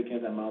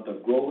significant amount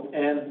of growth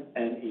and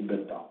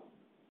EBITDA.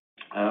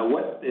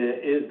 What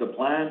is the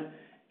plan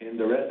in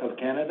the rest of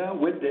Canada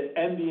with the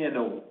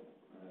MVNO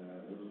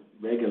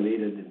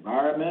regulated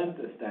environment,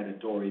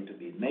 statutory to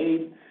be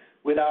made?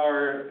 With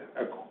our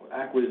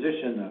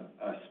acquisition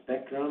of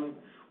spectrum,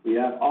 we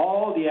have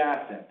all the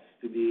assets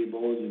to be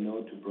able,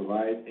 to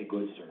provide a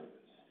good service.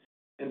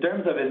 In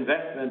terms of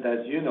investment,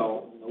 as you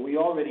know, we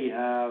already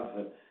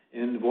have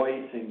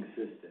invoicing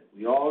system.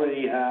 We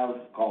already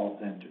have call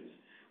centers.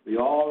 We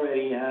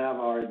already have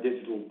our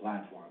digital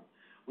platform.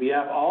 We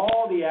have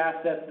all the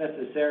assets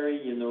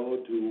necessary,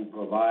 to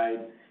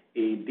provide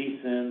a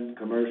decent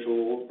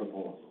commercial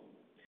proposal.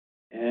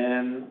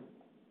 And,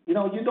 you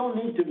don't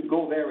need to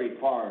go very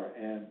far.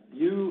 And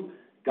you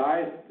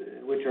guys,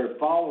 which are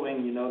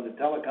following, the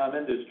telecom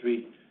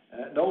industry,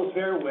 knows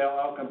very well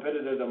how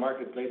competitive the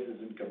marketplace is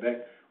in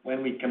Quebec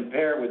when we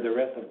compare with the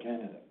rest of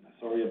Canada.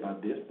 Sorry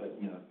about this, but,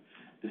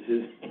 this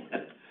is...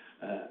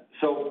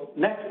 So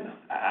next,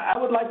 I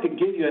I would like to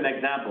give you an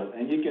example,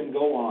 and you can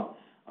go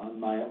on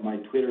my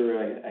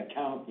Twitter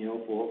account,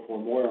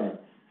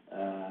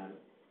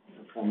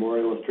 for more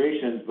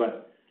illustrations.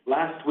 But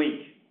last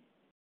week,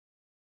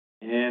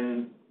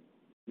 in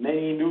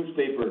many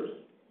newspapers,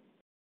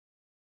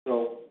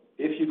 so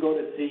if you go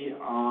to see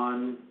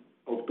on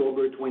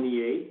October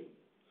 28th,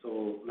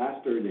 so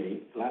last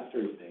Thursday,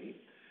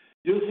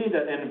 you'll see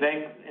that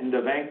in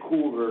the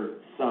Vancouver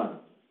Sun,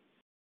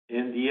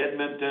 in the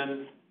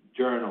Edmonton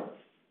Journal,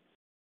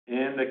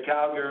 in the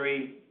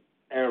Calgary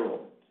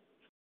Herald,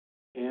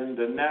 in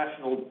the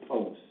National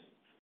Post,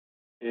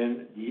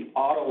 in the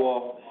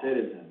Ottawa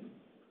Citizen,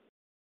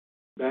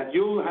 that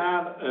you'll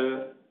have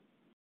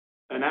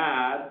an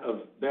ad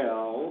of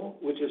Bell,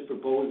 which is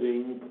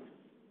proposing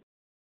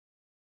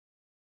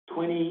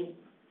 20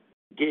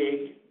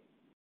 gig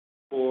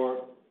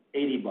for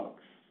 $80.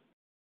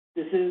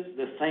 This is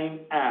the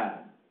same ad.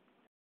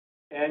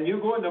 And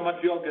you go in the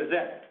Montreal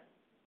Gazette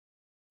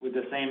with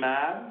the same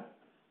ad,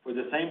 for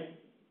the same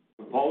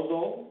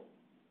proposal,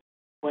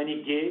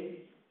 20 gig,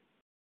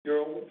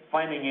 you're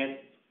finding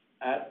it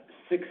at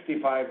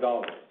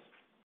 $65.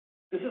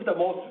 This is the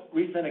most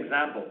recent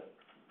example,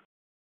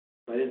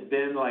 but it's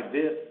been like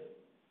this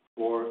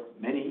for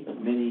many,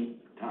 many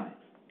times.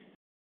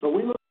 So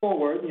we look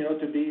forward,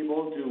 to be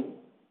able to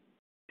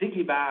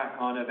piggyback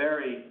on a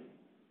very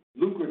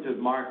lucrative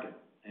market.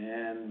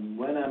 And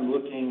when I'm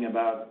looking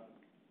about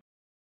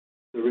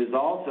the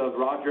results of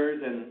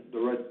Rogers and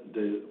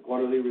the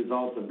quarterly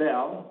results of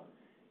Bell,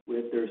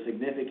 with their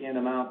significant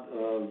amount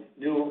of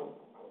new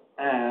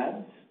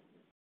ads,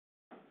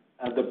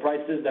 at the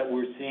prices that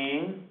we're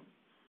seeing,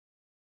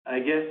 I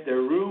guess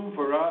there's room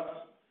for us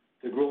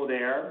to grow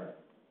there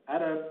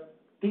at a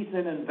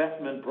decent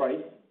investment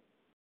price.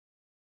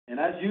 And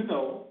as you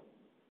know,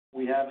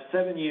 we have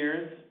 7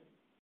 years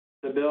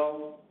to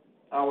build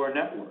our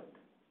network.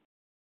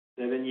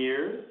 7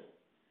 years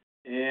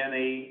in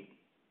a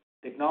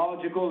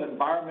technological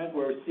environment,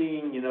 we're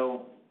seeing,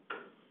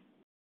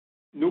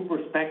 new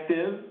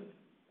perspective,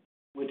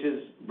 which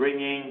is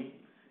bringing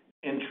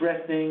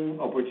interesting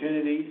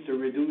opportunities to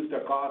reduce the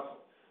cost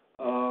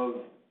of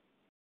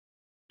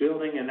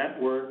building a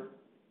network.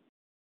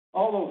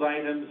 All those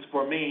items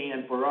for me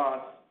and for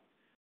us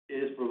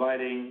is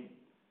providing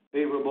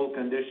favorable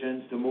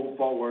conditions to move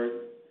forward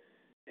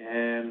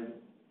and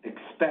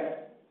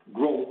expect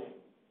growth.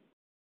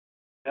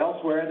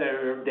 Elsewhere,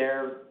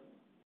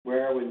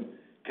 we're in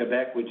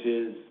Quebec, which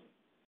is,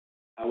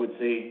 I would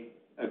say,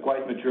 a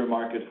quite mature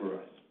market for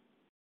us.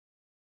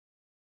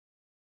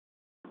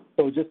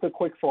 So just a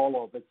quick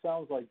follow-up. It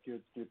sounds like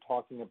you're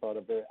talking about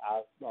a very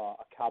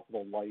a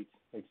capital light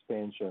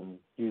expansion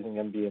using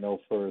MVNO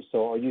first.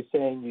 So are you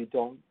saying you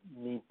don't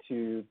need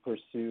to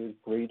pursue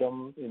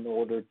Freedom in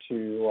order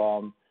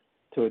to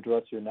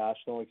address your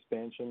national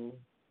expansion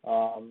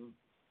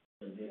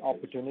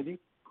opportunity?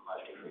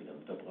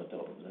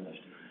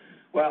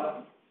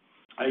 Well,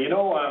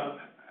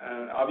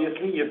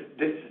 obviously,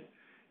 this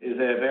is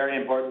a very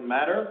important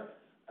matter.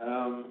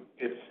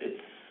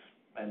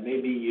 And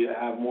maybe you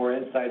have more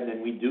insight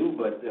than we do,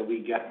 but we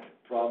got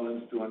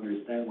problems to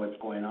understand what's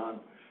going on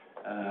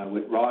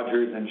with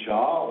Rogers and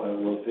Shaw.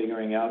 We're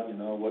figuring out,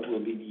 what will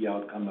be the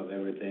outcome of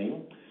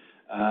everything.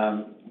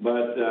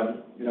 But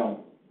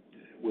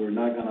we're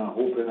not going to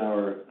open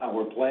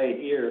our play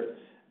here.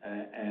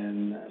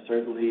 And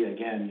certainly,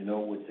 again,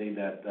 would say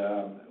that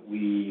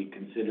we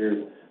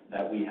consider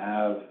that we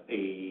have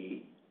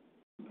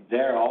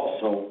there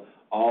also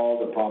all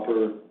the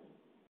proper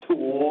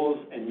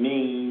tools and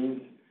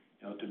means,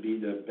 to be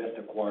the best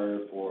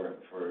acquirer for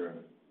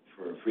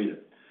Freedom.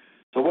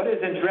 So what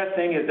is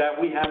interesting is that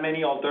we have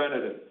many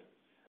alternatives,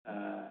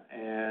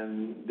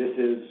 and this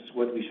is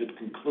what we should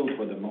conclude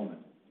for the moment.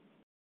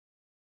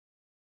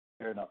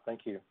 Fair enough.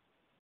 Thank you.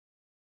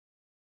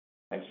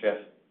 Thanks, Jeff.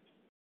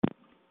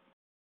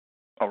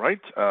 All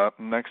right.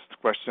 Next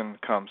question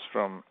comes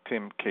from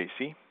Tim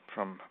Casey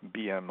from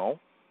BMO.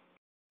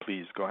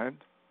 Please go ahead.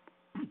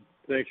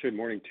 Thanks. Good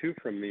morning. Two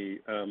from me.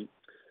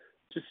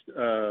 Just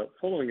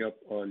following up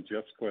on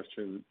Jeff's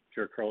question,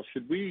 Pierre-Karl,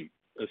 should we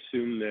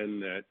assume then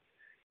that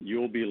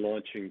you'll be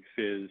launching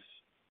Fizz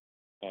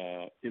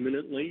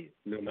imminently,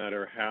 no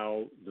matter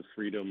how the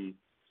Freedom,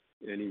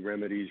 any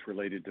remedies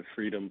related to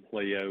Freedom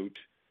play out,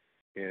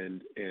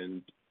 and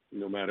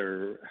no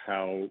matter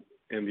how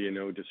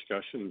MVNO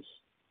discussions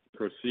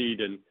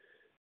proceed? And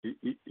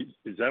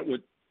is that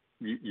what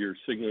you're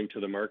signaling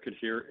to the market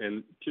here?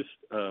 And just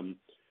an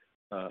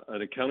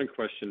accounting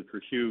question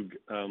for Hugh.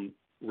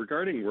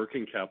 Regarding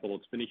working capital,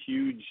 it's been a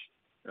huge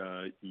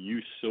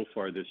use so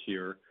far this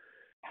year,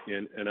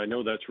 and I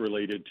know that's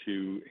related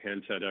to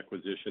handset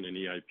acquisition and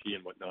EIP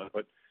and whatnot,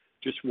 but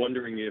just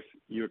wondering if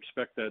you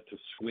expect that to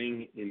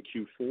swing in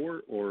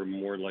Q4 or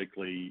more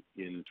likely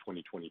in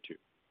 2022.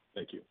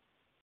 Thank you.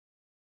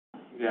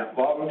 Yeah,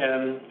 Bob,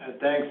 and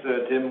thanks,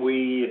 Tim.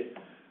 We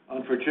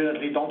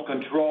unfortunately don't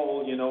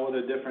control,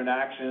 the different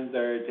actions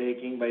that are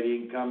taken by the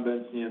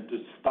incumbents,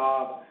 to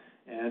stop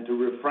and to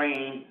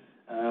refrain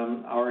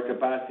our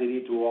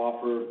capacity to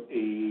offer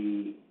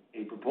a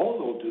a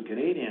proposal to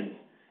Canadians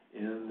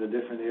in the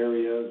different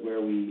areas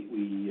where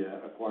we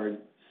acquired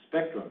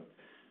spectrum.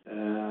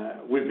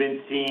 We've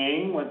been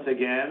seeing, once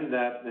again,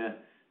 that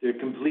they're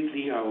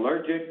completely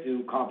allergic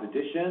to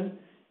competition.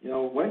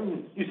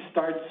 When you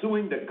start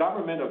suing the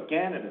government of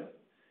Canada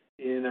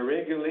in a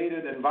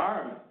regulated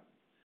environment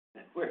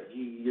where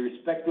your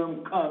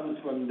spectrum comes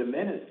from the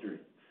ministry,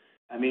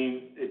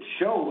 it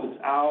shows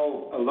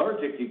how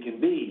allergic you can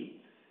be.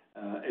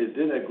 Is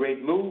it a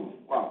great move?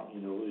 Well,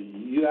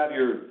 you have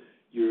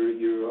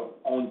your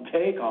own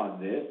take on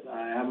this.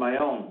 I have my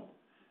own.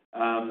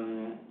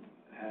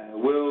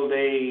 Will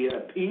they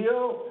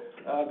appeal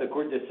the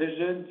court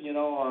decision,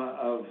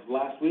 of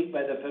last week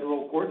by the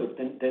federal court of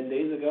 10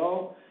 days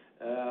ago?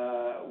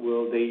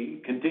 Will they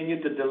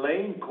continue to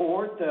delay in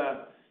court,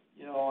 the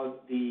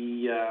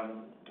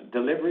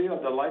delivery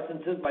of the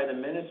licenses by the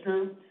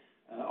minister?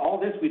 All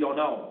this we don't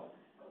know.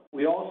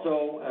 We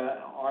also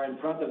are in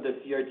front of the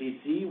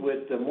CRTC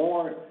with the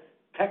more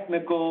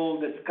technical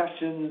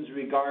discussions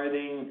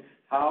regarding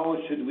how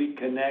should we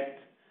connect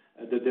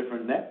the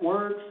different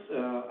networks,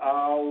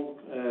 how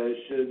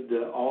should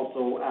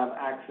also have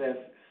access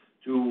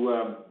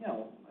to,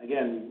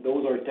 again,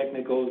 those are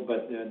technicals,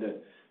 but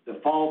the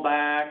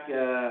fallback,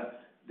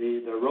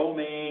 the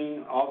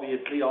roaming,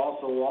 obviously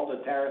also all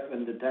the tariff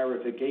and the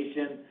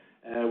tarification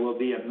will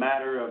be a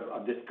matter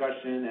of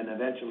discussion and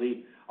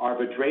eventually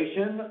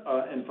arbitration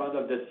in front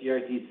of the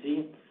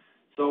CRTC.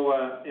 So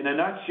in a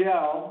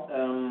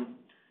nutshell,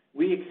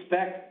 we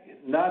expect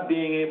not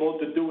being able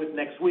to do it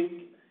next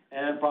week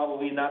and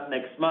probably not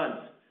next month.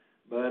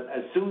 But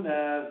as soon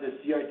as the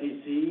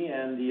CRTC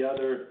and the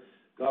other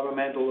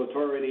governmental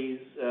authorities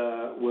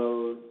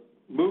will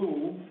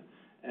move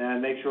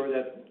and make sure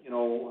that,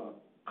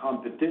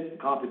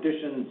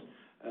 competitions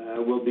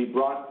will be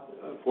brought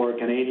for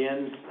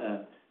Canadians,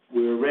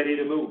 we're ready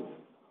to move.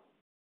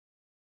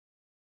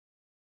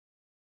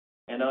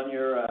 And on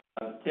your,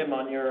 Tim,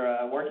 on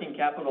your working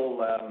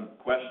capital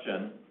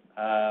question,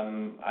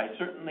 I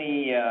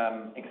certainly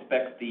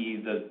expect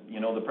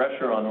the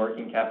pressure on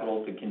working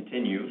capital to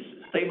continue,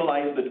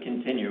 stabilize but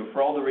continue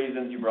for all the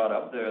reasons you brought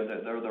up.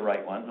 They're the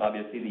right ones.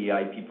 Obviously, the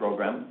IP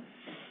program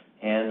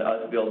and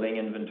us building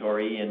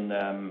inventory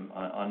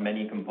on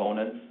many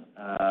components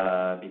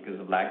because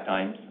of lag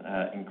times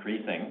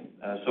increasing.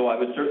 So I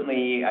would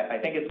certainly, I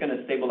think it's going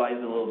to stabilize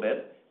a little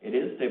bit. It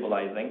is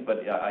stabilizing, but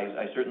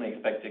I certainly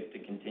expect it to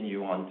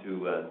continue on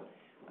to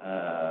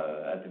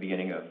at the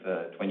beginning of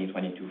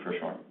 2022 for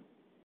sure.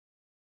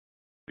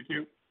 Thank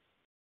you.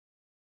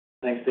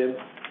 Thanks, Tim.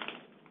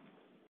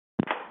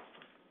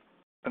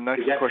 The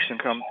next question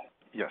comes.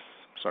 Yes,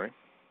 sorry.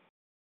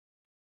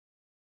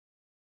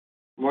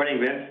 Morning,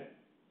 Vince.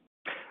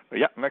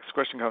 Yeah, next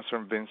question comes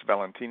from Vince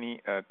Valentini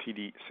at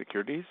TD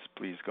Securities.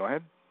 Please go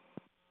ahead.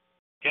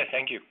 Yeah,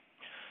 thank you.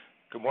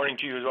 Good morning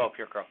to you as well,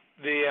 Pierre-Carl.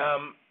 The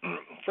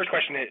first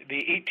question,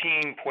 the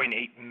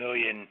 18.8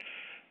 million,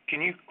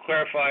 can you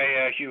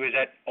clarify, Hugh, is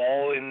that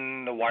all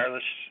in the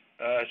wireless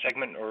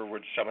segment, or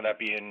would some of that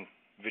be in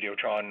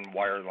Videotron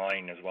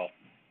wireline as well?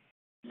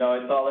 No,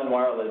 it's all in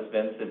wireless,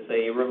 Vince. It's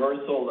a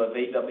reversal of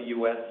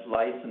AWS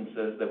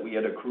licenses that we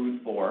had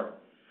accrued for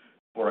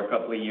a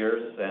couple of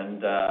years,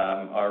 and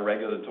our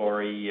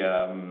regulatory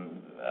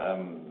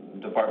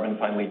department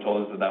finally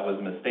told us that was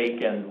a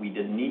mistake, and we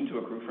didn't need to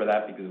accrue for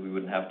that because we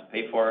wouldn't have to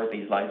pay for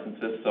these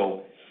licenses.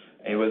 So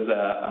it was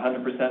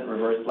 100%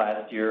 reversed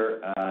last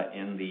year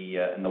in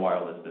the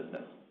wireless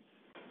business.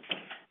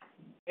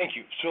 Thank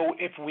you. So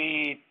if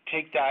we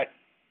take that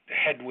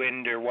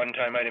headwind or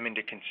one-time item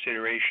into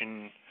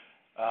consideration,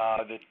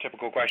 the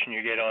typical question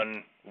you get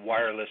on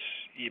wireless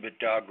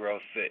EBITDA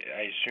growth,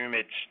 I assume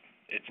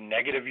it's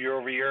negative year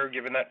over year,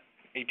 given that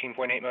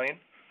 18.8 million.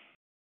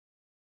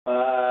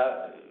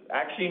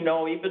 Actually,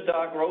 no.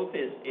 EBITDA growth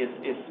is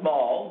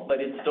small,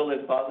 but it still is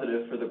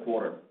positive for the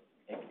quarter.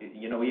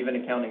 Even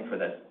accounting for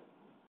this.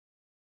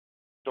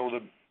 So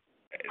the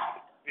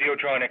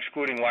Videotron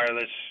excluding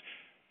wireless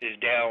is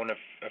down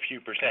a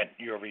few percent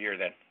year over year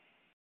then.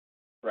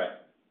 Right.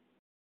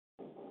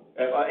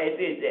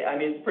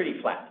 It's pretty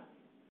flat.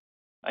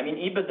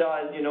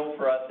 EBITDA, as you know,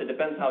 for us, it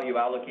depends how you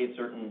allocate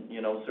certain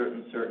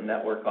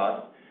network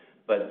costs.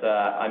 But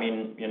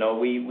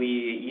we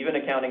even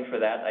accounting for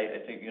that, I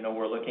think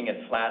we're looking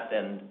at flat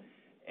and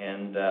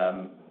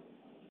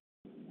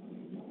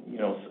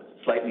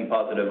slightly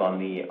positive on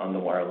the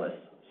wireless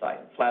side.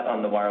 Flat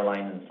on the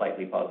wireline and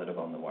slightly positive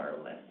on the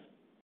wireless.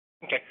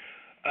 Okay.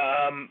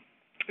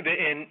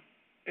 And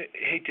I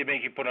hate to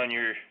make you put on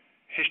your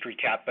history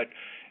cap, but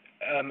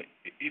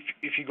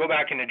if you go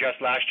back and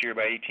adjust last year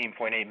by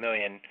 18.8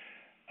 million,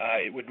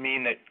 it would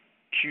mean that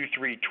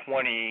Q3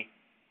 20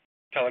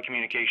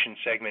 telecommunications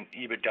segment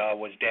EBITDA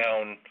was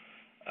down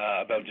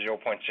about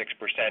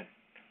 0.6%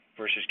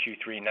 versus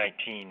Q3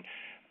 19.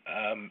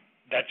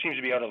 That seems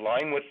to be out of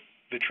line with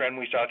the trend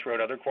we saw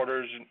throughout other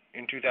quarters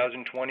in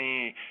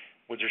 2020.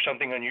 Was there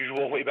something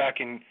unusual way back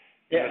in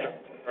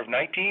of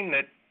 19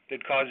 that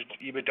caused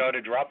EBITDA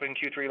to drop in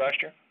Q3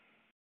 last year?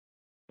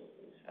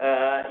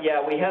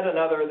 Yeah, we had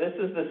another. This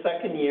is the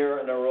second year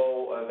in a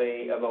row of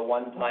a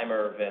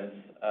one-timer, Vince.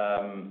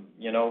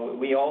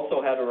 We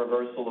also had a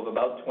reversal of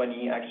about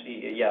 20,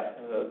 actually,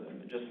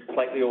 just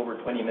slightly over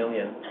 20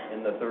 million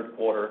in the third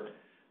quarter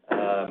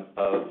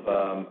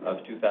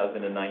of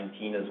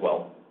 2019 as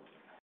well.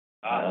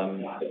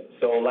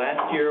 So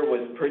last year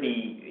was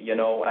pretty,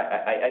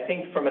 I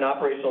think from an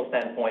operational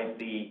standpoint,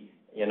 the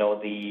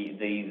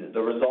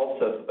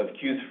results of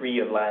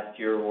Q3 of last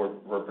year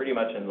were pretty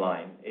much in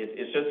line.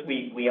 It's just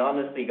we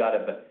honestly got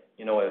a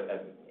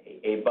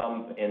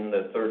bump in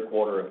the third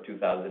quarter of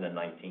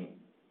 2019.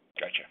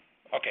 Gotcha.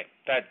 Okay,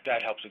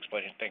 that helps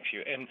explain it. Thanks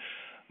you. And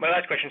my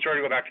last question,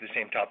 sorry to go back to the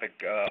same topic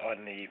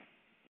on the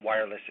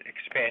wireless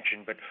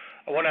expansion, but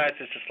I want to ask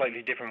this a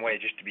slightly different way,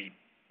 just to be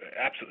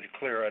absolutely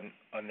clear on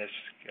this.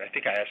 I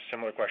think I asked a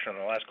similar question on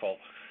the last call.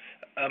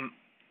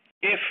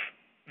 If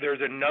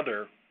there's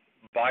another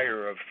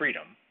buyer of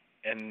Freedom,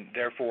 and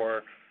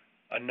therefore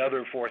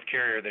another fourth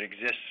carrier that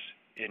exists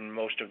in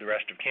most of the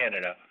rest of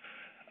Canada,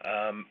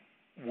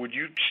 would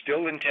you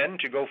still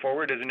intend to go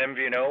forward as an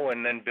MVNO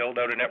and then build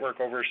out a network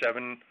over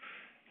 7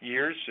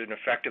 years and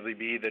effectively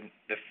be the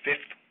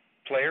fifth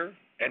player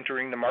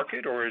entering the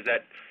market, or is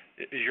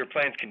your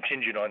plans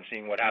contingent on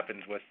seeing what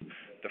happens with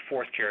the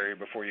fourth carrier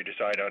before you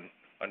decide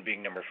on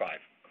being number 5?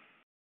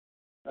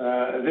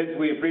 Vince,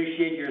 we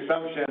appreciate your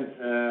assumptions,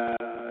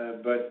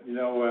 but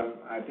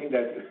I think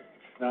that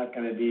it's not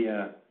going to be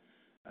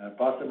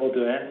possible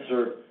to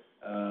answer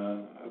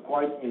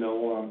quite.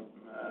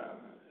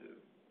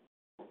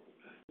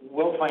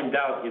 We'll find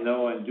out, in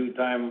due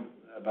time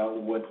about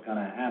what's going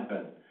to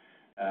happen,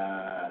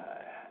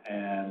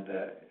 and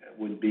it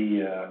would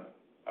be,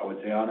 I would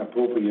say,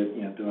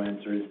 inappropriate, to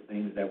answer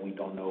things that we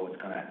don't know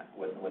what's going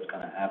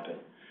to happen.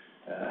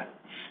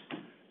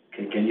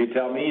 Can you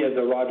tell me if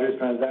the Rogers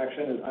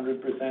transaction is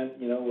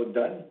 100%,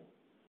 done?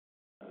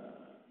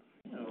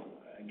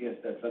 I guess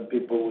that some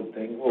people would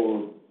think,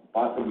 or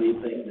possibly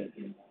think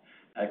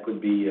that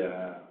could be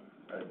a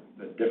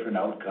different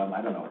outcome.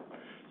 I don't know.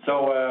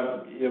 So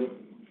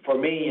for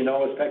me,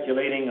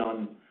 speculating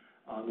on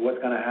what's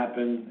going to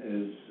happen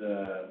is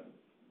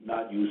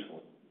not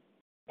useful.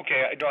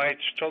 Okay,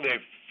 it's totally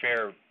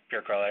fair,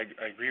 Carl. I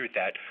agree with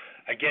that.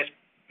 I guess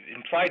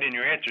implied in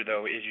your answer,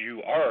 though, is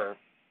you are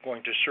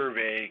going to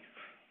survey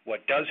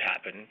what does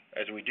happen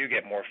as we do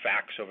get more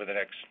facts over the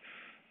next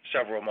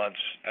several months,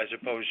 as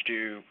opposed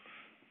to,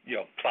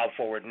 plow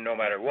forward no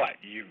matter what.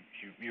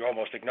 You're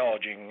almost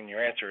acknowledging in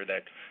your answer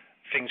that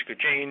things could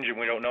change and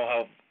we don't know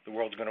how the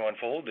world's going to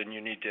unfold, and you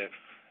need to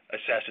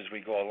assess as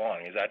we go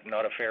along. Is that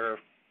not a fair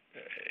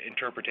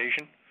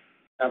interpretation?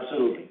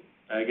 Absolutely.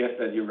 I guess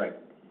that you're right.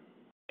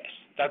 Yes,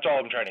 that's all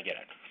I'm trying to get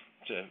at.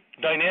 It's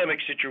a dynamic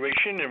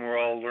situation, and we're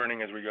all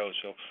learning as we go.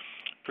 So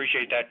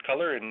appreciate that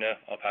color, and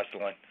I'll pass the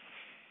line.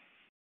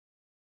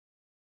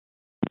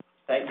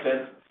 Thanks,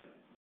 Vince.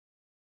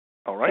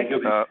 All right.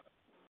 Thank you.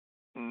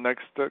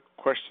 Next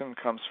question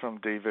comes from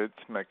David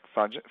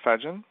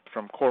McFadgen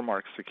from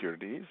Cormark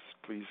Securities.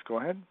 Please go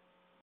ahead.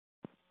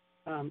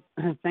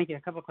 Thank you. A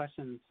couple of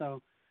questions.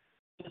 So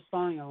just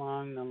following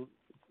along the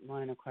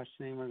line of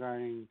questioning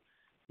regarding,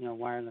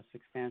 wireless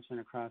expansion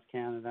across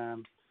Canada,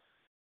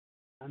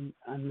 I'm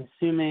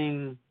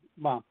assuming,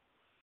 well,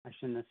 I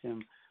shouldn't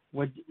assume.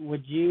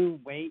 Would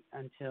you wait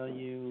until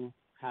you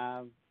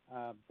have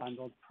a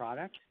bundled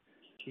product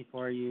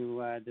before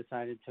you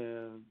decided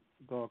to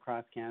go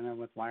across Canada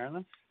with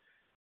wireless?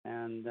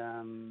 And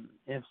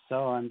if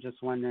so, I'm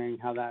just wondering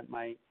how that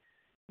might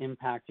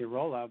impact your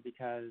rollout,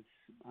 because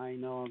I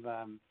know of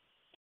an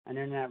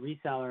internet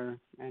reseller,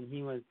 and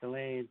he was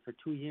delayed for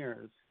 2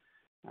 years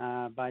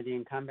by the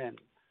incumbent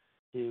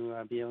to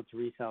be able to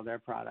resell their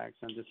products.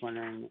 I'm just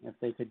wondering if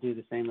they could do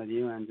the same with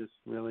you and just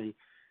really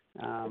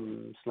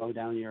slow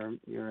down your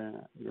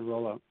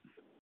rollout.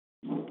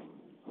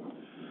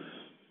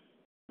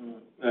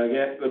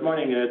 Good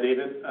morning,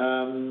 David.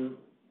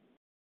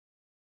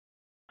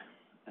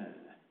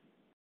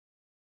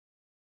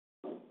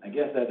 I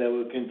guess that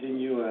will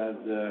continue as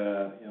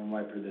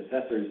my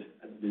predecessors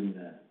have been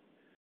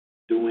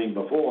doing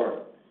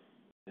before.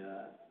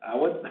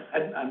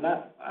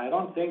 I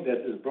don't think that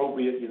it's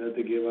appropriate,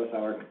 to give us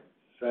our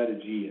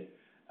strategy,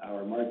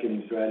 our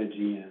marketing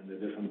strategy, and the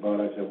different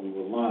products that we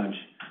will launch.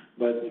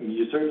 But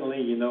you certainly,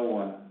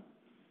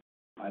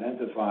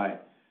 identify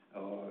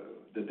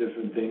the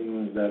different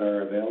things that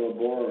are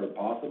available or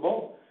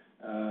possible.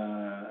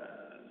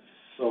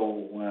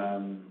 So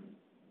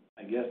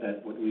I guess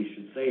that what we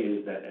should say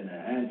is that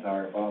enhance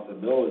our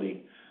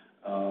possibility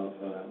of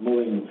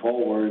moving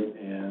forward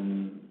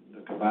in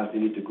the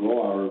capacity to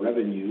grow our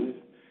revenues,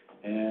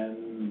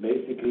 and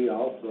basically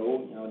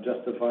also,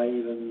 justify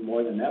even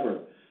more than ever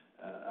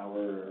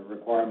our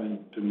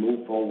requirement to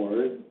move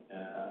forward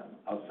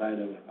outside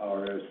of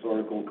our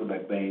historical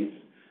Quebec base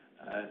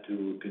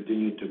to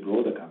continue to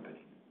grow the company.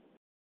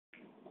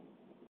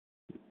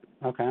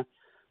 Okay.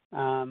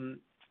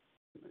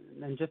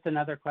 And just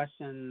another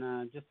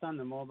question, just on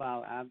the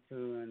mobile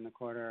ABPU in the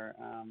quarter.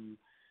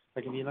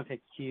 Like if you look at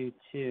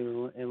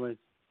Q2, it was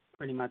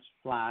pretty much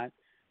flat.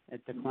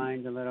 it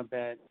declined a little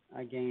bit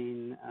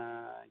again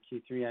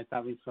Q3. I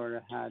thought we sort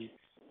of had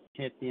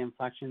hit the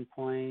inflection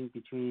point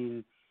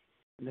between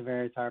the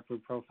various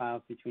ARPU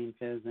profiles between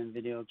Fizz and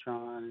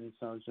Videotron, and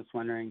so I was just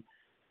wondering,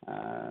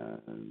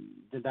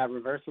 did that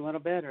reverse a little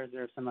bit, or is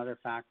there some other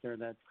factor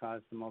that's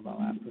caused the mobile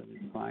ARPU to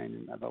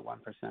decline about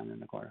 1% in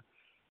the quarter?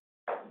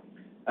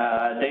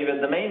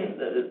 David,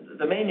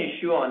 the main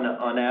issue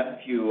on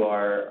ABPU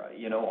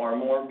are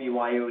more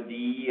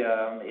BYOD.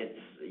 It's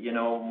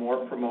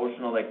more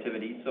promotional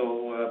activity,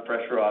 so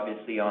pressure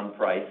obviously on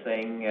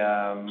pricing,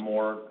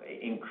 more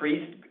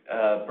increased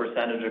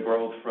percentage of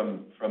growth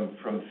from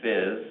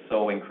Fizz,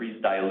 so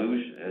increased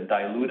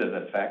dilutive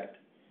effect.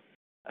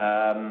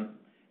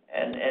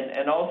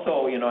 And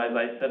also, as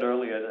I said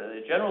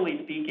earlier,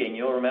 generally speaking,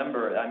 you'll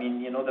remember,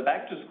 the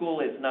back to school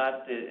is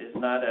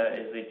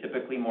a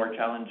typically more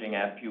challenging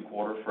ABPU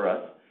quarter for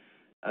us.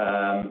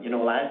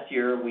 Last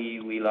year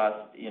we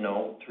lost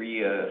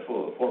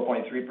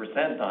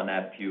 4.3% on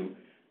ABPU.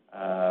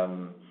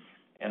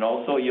 And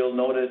also you'll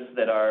notice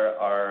that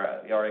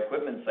our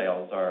equipment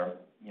sales are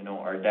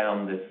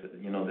down this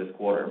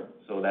quarter.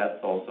 So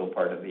that's also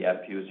part of the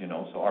ABPU,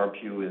 So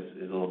ARPU is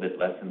a little bit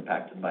less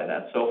impacted by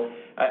that. So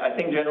I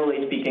think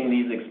generally speaking,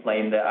 these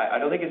explain that. I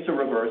don't think it's a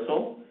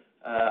reversal.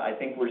 I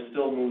think we're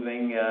still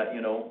moving,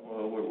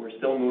 we're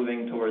still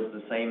moving towards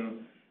the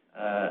same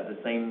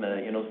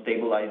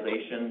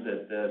stabilization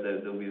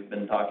that we've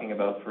been talking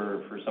about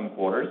for some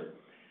quarters,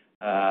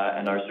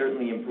 and are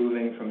certainly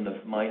improving from the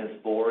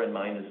 -4 and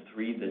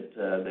 -3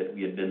 that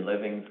we had been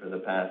living for the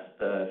past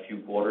few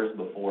quarters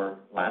before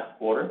last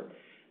quarter.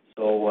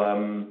 So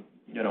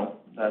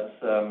that's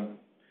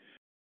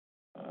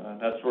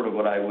sort of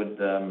what I would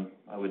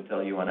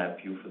tell you on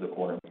ABPU for the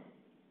quarter.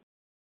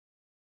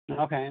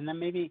 Okay, and then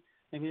maybe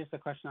just a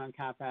question on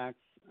CapEx.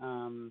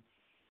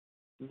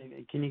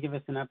 Can you give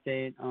us an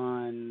update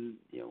on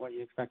what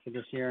you expect for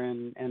this year,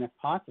 and if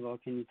possible,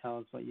 can you tell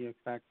us what you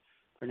expect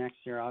for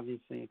next year,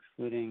 obviously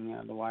excluding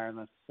the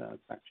wireless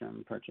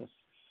spectrum purchase?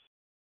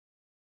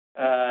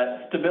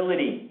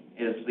 Stability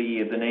is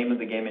the name of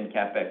the game in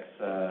CapEx,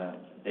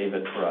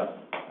 David, for us.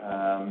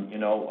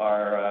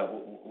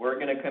 We're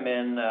going to come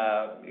in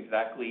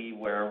exactly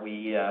where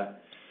we've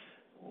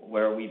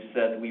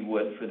said we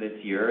would for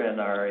this year, and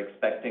are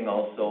expecting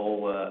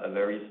also a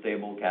very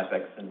stable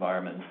CapEx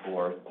environment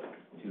for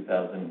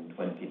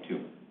 2022.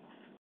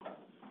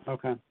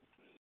 Okay.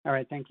 All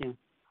right. Thank you.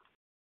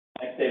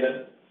 Thanks,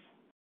 David.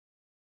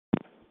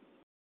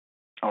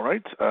 All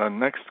right.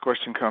 Next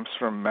question comes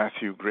from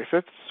Matthew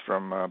Griffiths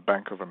from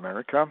Bank of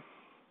America.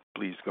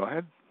 Please go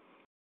ahead.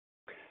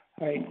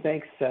 All right.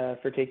 Thanks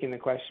for taking the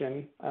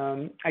question.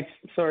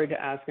 Sorry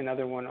to ask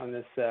another one on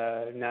this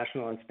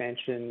national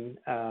expansion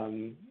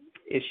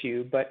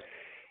issue, but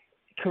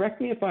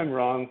correct me if I'm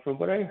wrong. From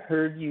what I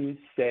heard you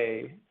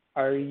say,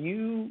 are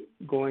you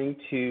going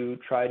to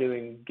try to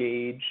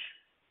engage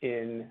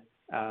in,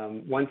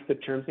 once the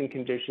terms and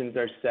conditions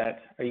are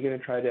set, are you going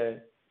to try to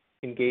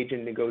engage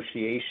in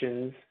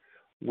negotiations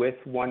with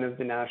one of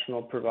the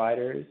national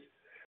providers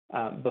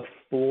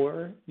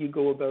before you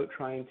go about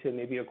trying to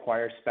maybe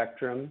acquire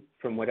spectrum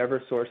from whatever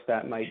source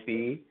that might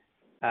be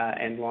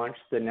and launch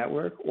the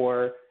network?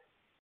 Or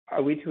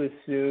are we to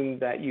assume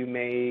that you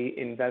may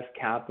invest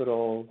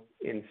capital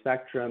in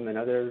spectrum and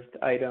other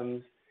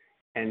items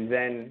and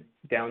then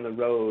down the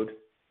road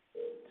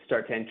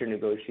start to enter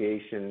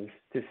negotiations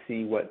to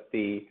see what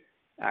the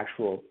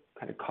actual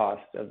kind of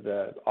cost of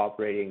the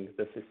operating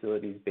the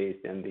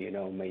facilities-based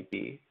MVNO might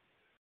be?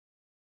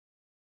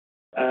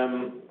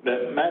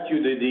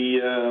 Matthew,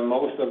 the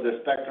most of the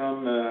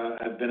spectrum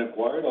has been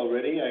acquired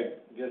already. I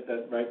guess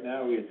that right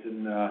now it's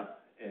in a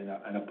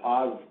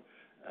pause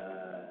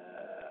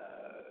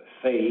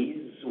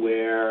phase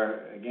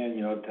where, again,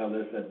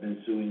 TELUS has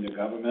been suing the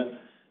government,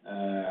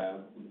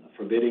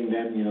 forbidding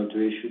them,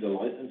 to issue the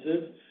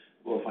licenses.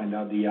 We'll find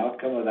out the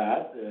outcome of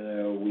that.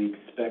 We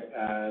expect,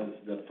 as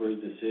the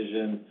first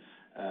decision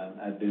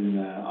has been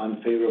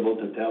unfavorable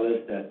to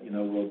TELUS, that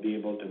we'll be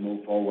able to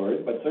move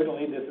forward. But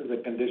certainly, this is a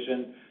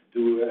condition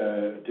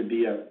to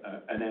be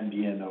an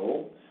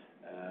MVNO,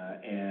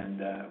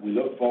 and we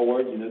look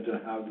forward, to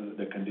have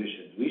the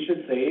conditions. We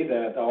should say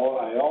that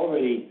I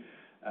already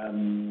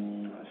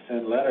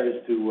sent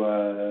letters to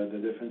the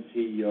different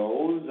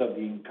CEOs of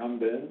the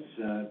incumbents,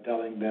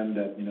 telling them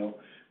that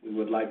we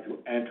would like to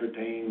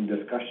entertain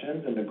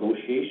discussions and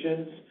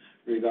negotiations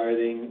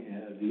regarding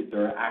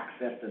their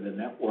access to the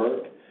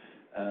network.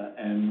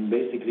 And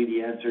basically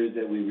the answers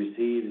that we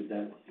received is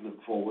that we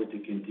look forward to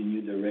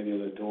continue the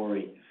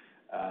regulatory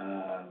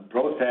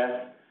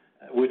process,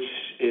 which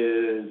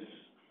is,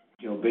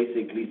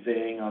 basically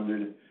saying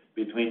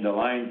between the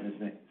lines, is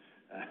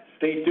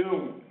stay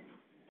tuned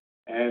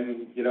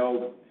and,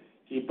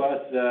 keep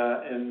us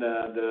in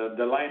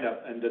the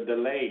lineup and the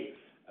delay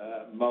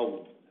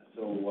mode.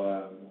 So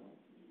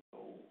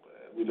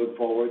we look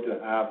forward to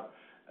have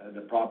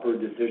the proper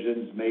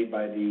decisions made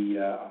by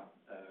the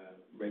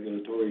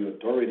regulatory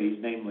authorities,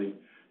 namely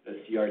the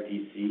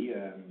CRTC.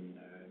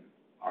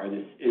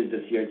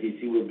 The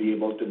CRTC will be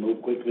able to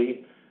move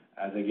quickly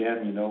as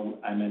again,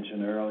 I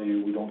mentioned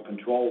earlier, we don't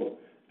control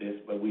this,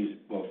 but we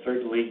will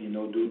certainly,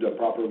 do the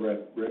proper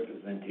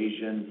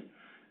representations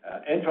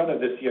in front of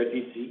the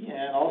CRTC,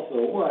 and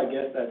also, I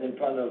guess that in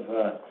front of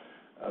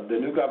the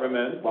new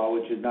government,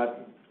 which is not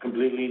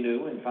completely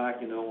new. In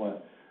fact,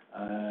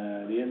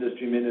 the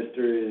industry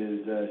minister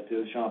is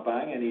still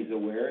Champagne, and he's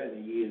aware,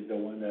 and he is the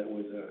one that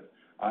was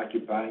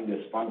occupying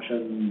this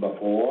function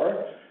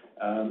before.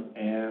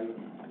 And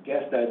I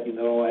guess that,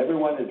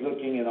 everyone is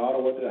looking in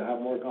Ottawa to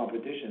have more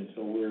competition,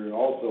 so we're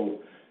also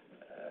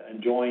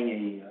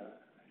enjoying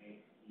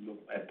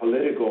a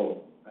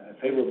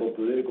favorable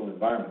political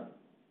environment.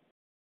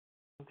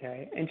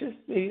 Okay, and just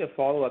maybe a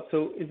follow-up.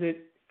 So is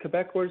it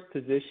Quebecor's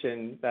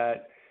position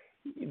that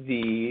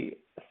the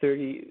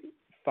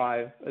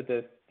 3.5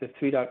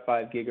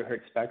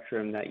 gigahertz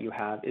spectrum that you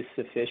have is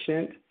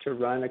sufficient to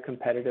run a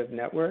competitive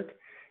network?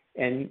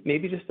 And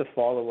maybe just a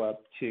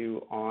follow-up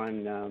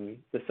on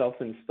the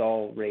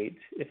self-install rate.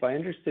 If I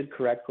understood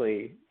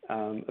correctly,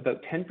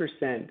 about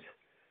 10%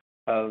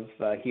 of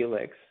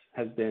Helix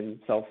has been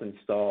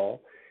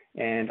self-install,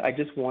 and I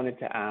just wanted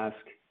to ask,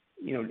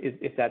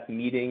 if that's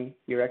meeting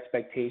your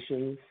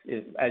expectations,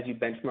 as you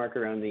benchmark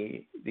around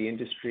the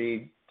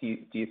industry, do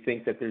you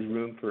think that there's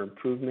room for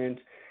improvement?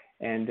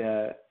 And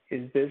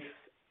is this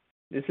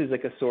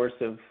like a source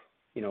of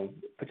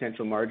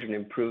potential margin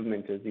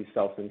improvement as these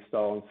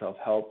self-install and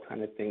self-help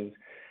kind of things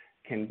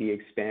can be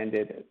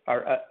expanded?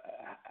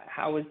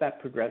 How is that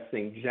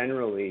progressing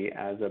generally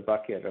as a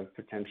bucket of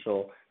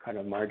potential kind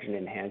of margin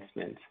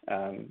enhancement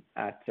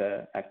at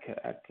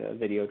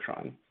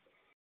Videotron?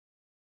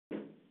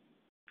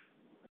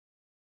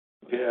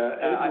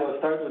 Yeah, we'll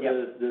start with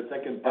the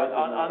second part.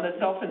 On the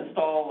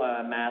self-install,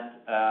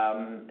 Matt,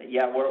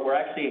 we're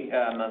actually,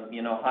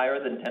 higher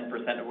than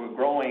 10%. We're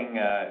growing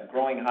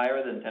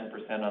higher than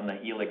 10% on the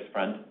Helix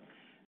front,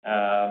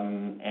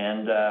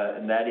 and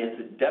that is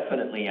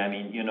definitely,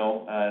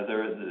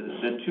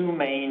 the two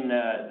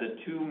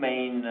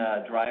main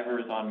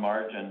drivers on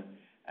margin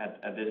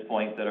at this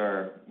point that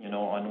are,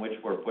 on which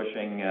we're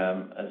pushing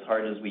as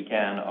hard as we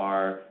can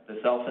are the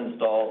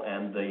self-install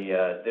and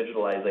the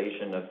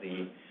digitalization of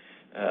the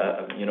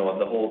of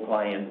the whole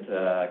client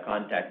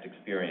contact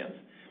experience.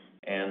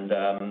 And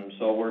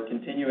so we're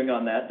continuing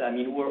on that.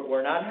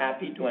 We're not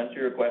happy, to answer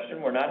your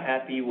question, we're not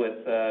happy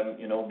with,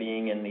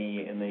 being in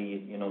the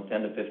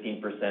 10 to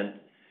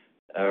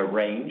 15%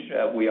 range.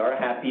 We are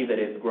happy that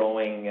it's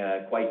growing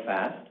quite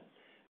fast.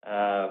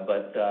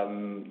 But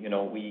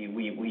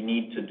we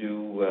need to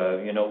do,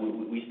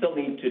 we still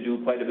need to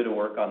do quite a bit of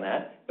work on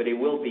that, but it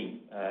will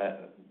be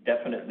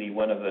definitely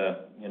one of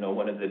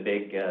the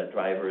big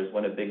drivers,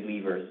 one of the big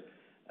levers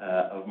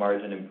of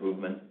margin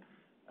improvement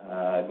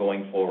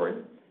going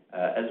forward,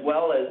 as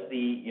well as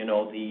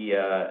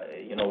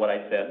what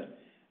I said,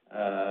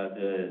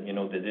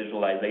 the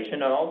digitalization,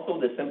 and also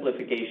the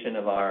simplification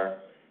of our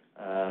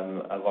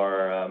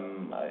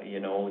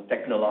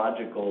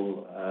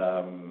technological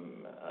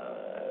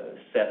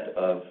set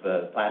of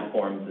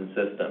platforms and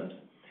systems,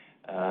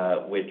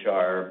 which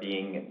are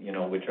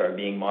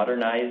being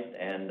modernized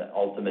and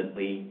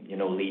ultimately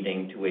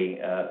leading to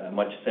a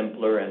much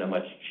simpler and a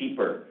much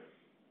cheaper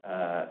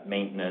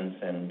maintenance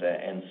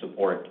and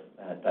support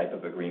type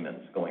of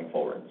agreements going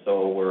forward.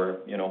 So we're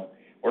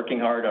working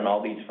hard on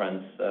all these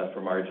fronts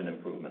for margin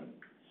improvement.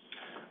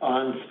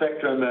 On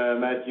spectrum,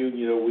 Matthew,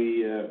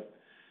 we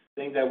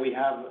think that we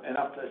have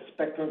enough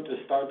spectrum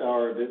to start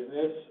our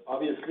business.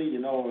 Obviously,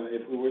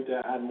 if we were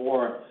to add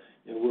more,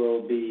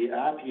 we'll be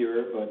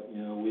happier, but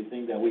we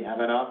think that we have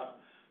enough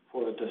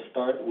to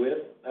start with.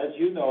 As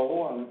you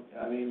know,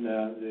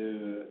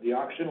 the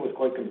auction was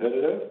quite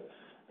competitive.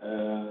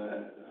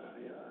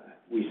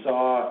 We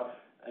saw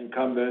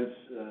incumbents,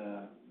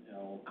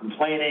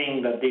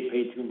 complaining that they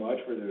pay too much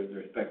for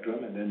their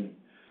spectrum,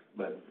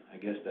 but I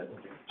guess that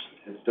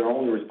it's their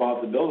own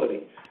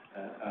responsibility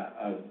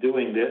of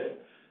doing this.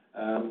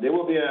 There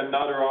will be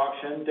another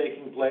auction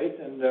taking place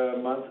in the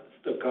months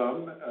to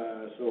come,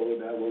 so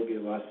that will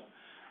give us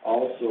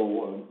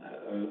also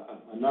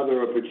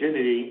another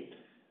opportunity.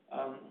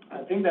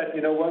 I think that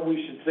what we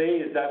should say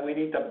is that we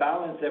need to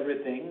balance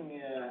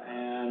everything,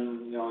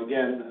 and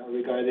again,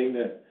 regarding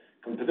the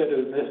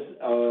competitiveness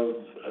of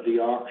the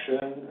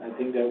auction, I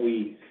think that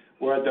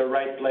we're at the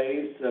right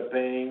place,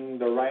 paying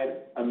the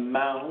right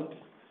amount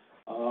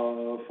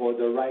for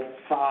the right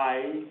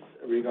size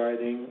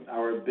regarding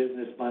our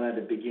business plan at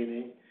the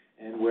beginning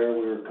and where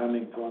we're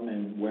coming from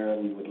and where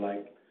we would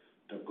like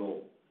to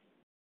go.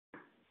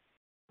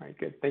 All right,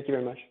 good. Thank you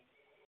very much.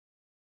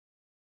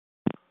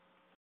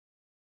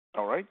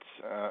 All right,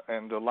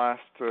 and the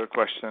last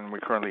question we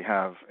currently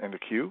have in the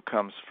queue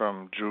comes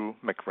from Drew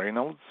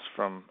McReynolds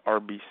from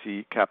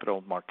RBC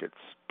Capital Markets.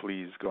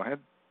 Please go ahead.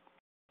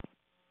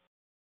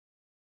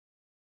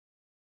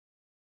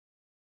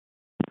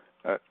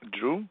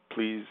 Drew,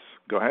 please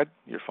go ahead.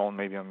 Your phone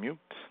may be on mute.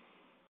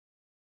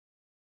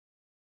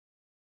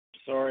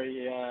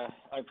 Sorry,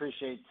 I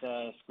appreciate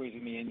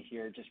squeezing me in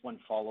here. Just one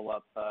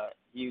follow-up. Thank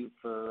you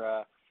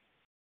for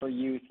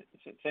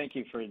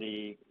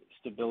the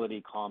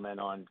stability comment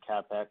on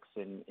CapEx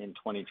in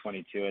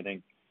 2022. I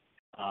think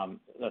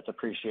that's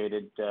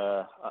appreciated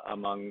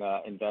among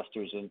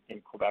investors in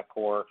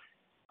Quebecor.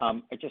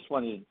 I just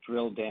wanted to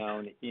drill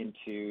down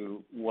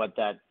into what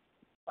that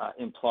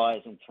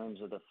implies in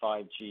terms of the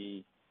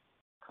 5G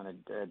kind of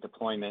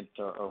deployment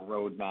or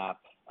roadmap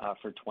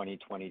for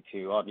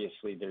 2022.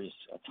 Obviously, there's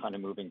a ton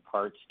of moving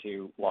parts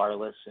to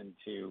wireless and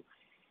to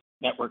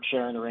network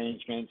sharing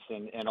arrangements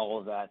and all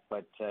of that.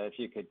 But if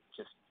you could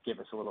just give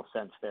us a little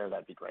sense there,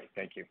 that'd be great.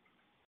 Thank you.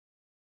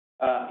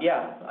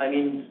 Yeah, I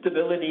mean,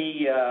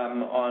 stability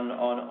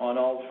on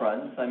all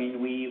fronts. I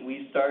mean,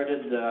 we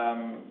started,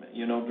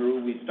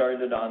 Drew, we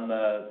started on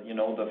the,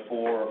 the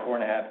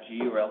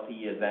 4.5G or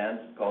LTE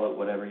Advanced, call it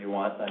whatever you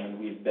want. I mean,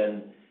 we've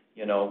been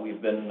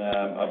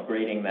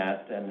upgrading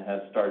that and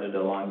have started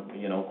along,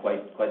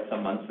 quite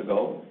some months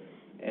ago,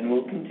 and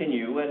we'll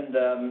continue. And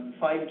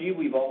 5G,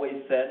 we've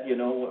always said,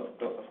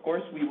 of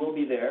course we will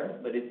be there,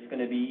 but it's going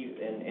to be,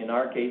 in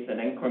our case, an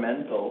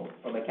incremental.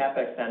 From a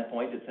CapEx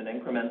standpoint, it's an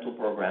incremental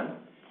program,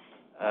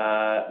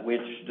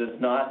 which does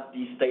not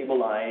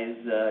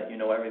destabilize,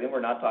 everything. We're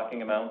not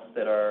talking amounts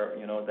that are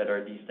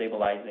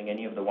destabilizing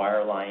any of the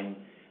wireline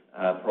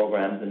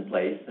programs in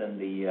place and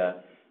the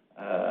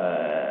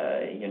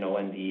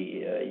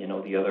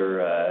the other,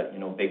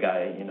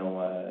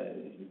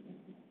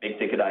 big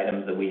ticket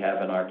items that we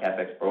have in our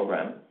CapEx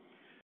program.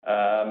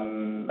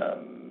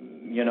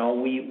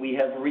 We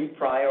have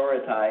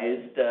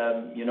reprioritized,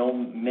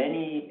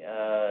 many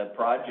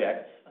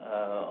projects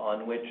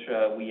on which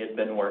we had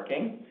been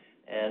working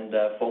and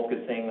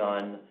focusing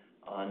on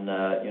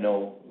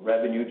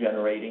revenue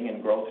generating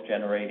and growth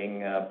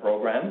generating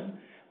programs,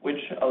 which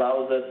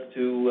allows us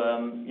to,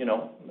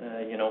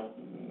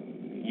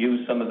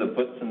 use some of the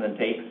puts and the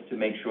takes to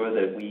make sure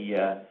that we,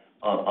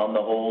 on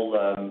the whole,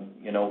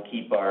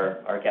 keep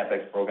our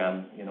CapEx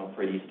program,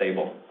 pretty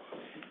stable.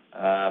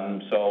 I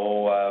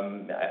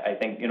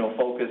think,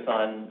 focus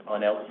on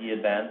LTE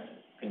Advanced,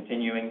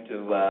 continuing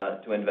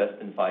to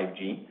invest in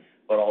 5G,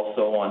 but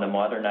also on the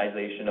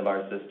modernization of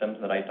our systems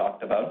that I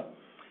talked about.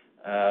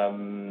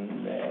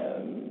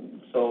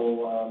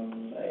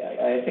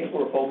 I think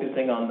we're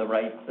focusing on the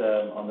right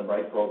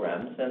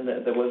programs, and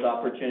there was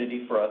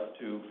opportunity for us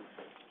to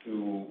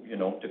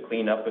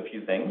clean up a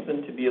few things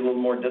and to be a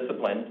little more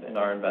disciplined in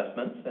our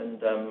investments.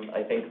 And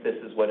I think this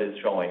is what is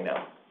showing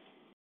now.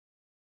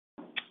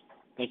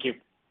 Thank you.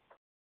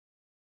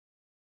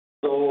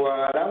 So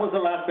that was the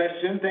last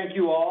question. Thank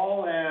you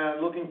all,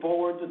 and looking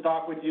forward to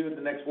talk with you in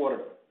the next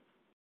quarter.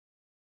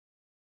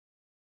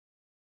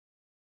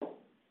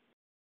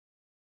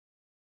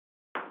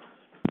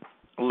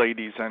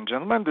 Ladies and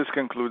gentlemen, this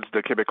concludes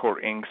the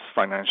Quebecor Inc.'s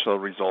financial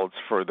results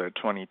for the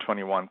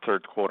 2021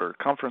 third quarter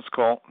conference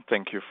call.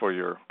 Thank you for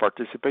your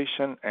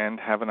participation and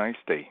have a nice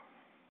day.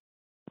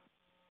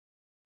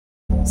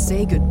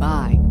 Say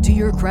goodbye to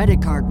your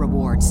credit card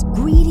rewards.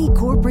 Greedy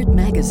corporate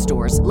mega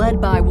stores,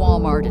 led by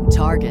Walmart and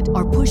Target,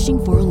 are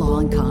pushing for a law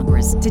in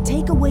Congress to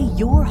take away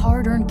your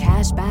hard-earned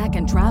cash back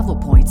and travel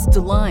points to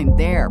line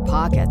their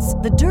pockets.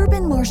 The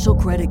Durbin-Marshall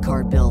credit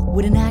card bill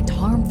would enact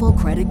harmful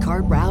credit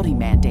card routing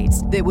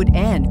mandates that would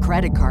end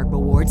credit card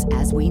rewards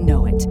as we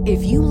know it.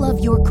 If you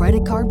love your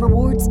credit card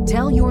rewards,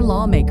 tell your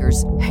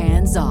lawmakers,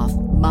 hands off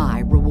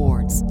my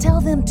rewards. Tell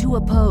them to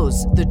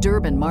oppose the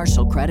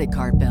Durbin-Marshall credit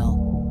card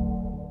bill.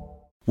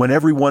 When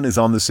everyone is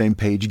on the same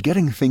page,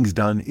 getting things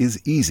done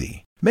is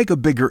easy. Make a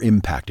bigger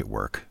impact at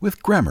work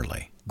with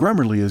Grammarly.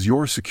 Grammarly is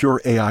your secure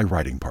AI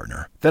writing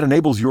partner that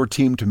enables your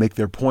team to make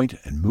their point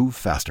and move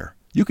faster.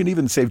 You can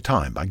even save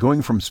time by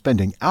going from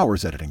spending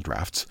hours editing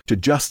drafts to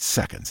just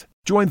seconds.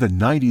 Join the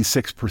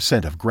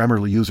 96% of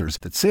Grammarly users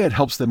that say it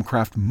helps them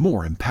craft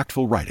more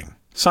impactful writing.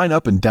 Sign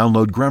up and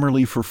download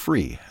Grammarly for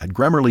free at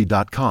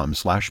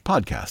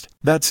Grammarly.com/podcast.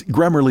 That's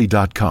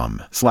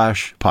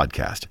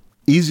Grammarly.com/podcast.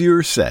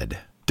 Easier said,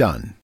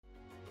 done.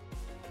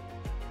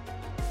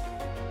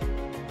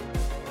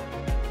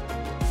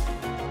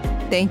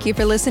 Thank you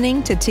for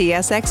listening to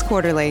TSX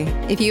Quarterly.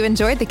 If you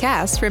enjoyed the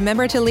cast,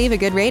 remember to leave a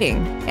good rating.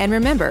 And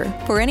remember,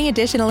 for any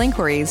additional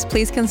inquiries,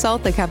 please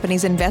consult the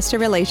company's investor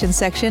relations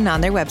section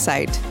on their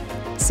website.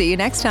 See you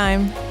next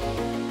time.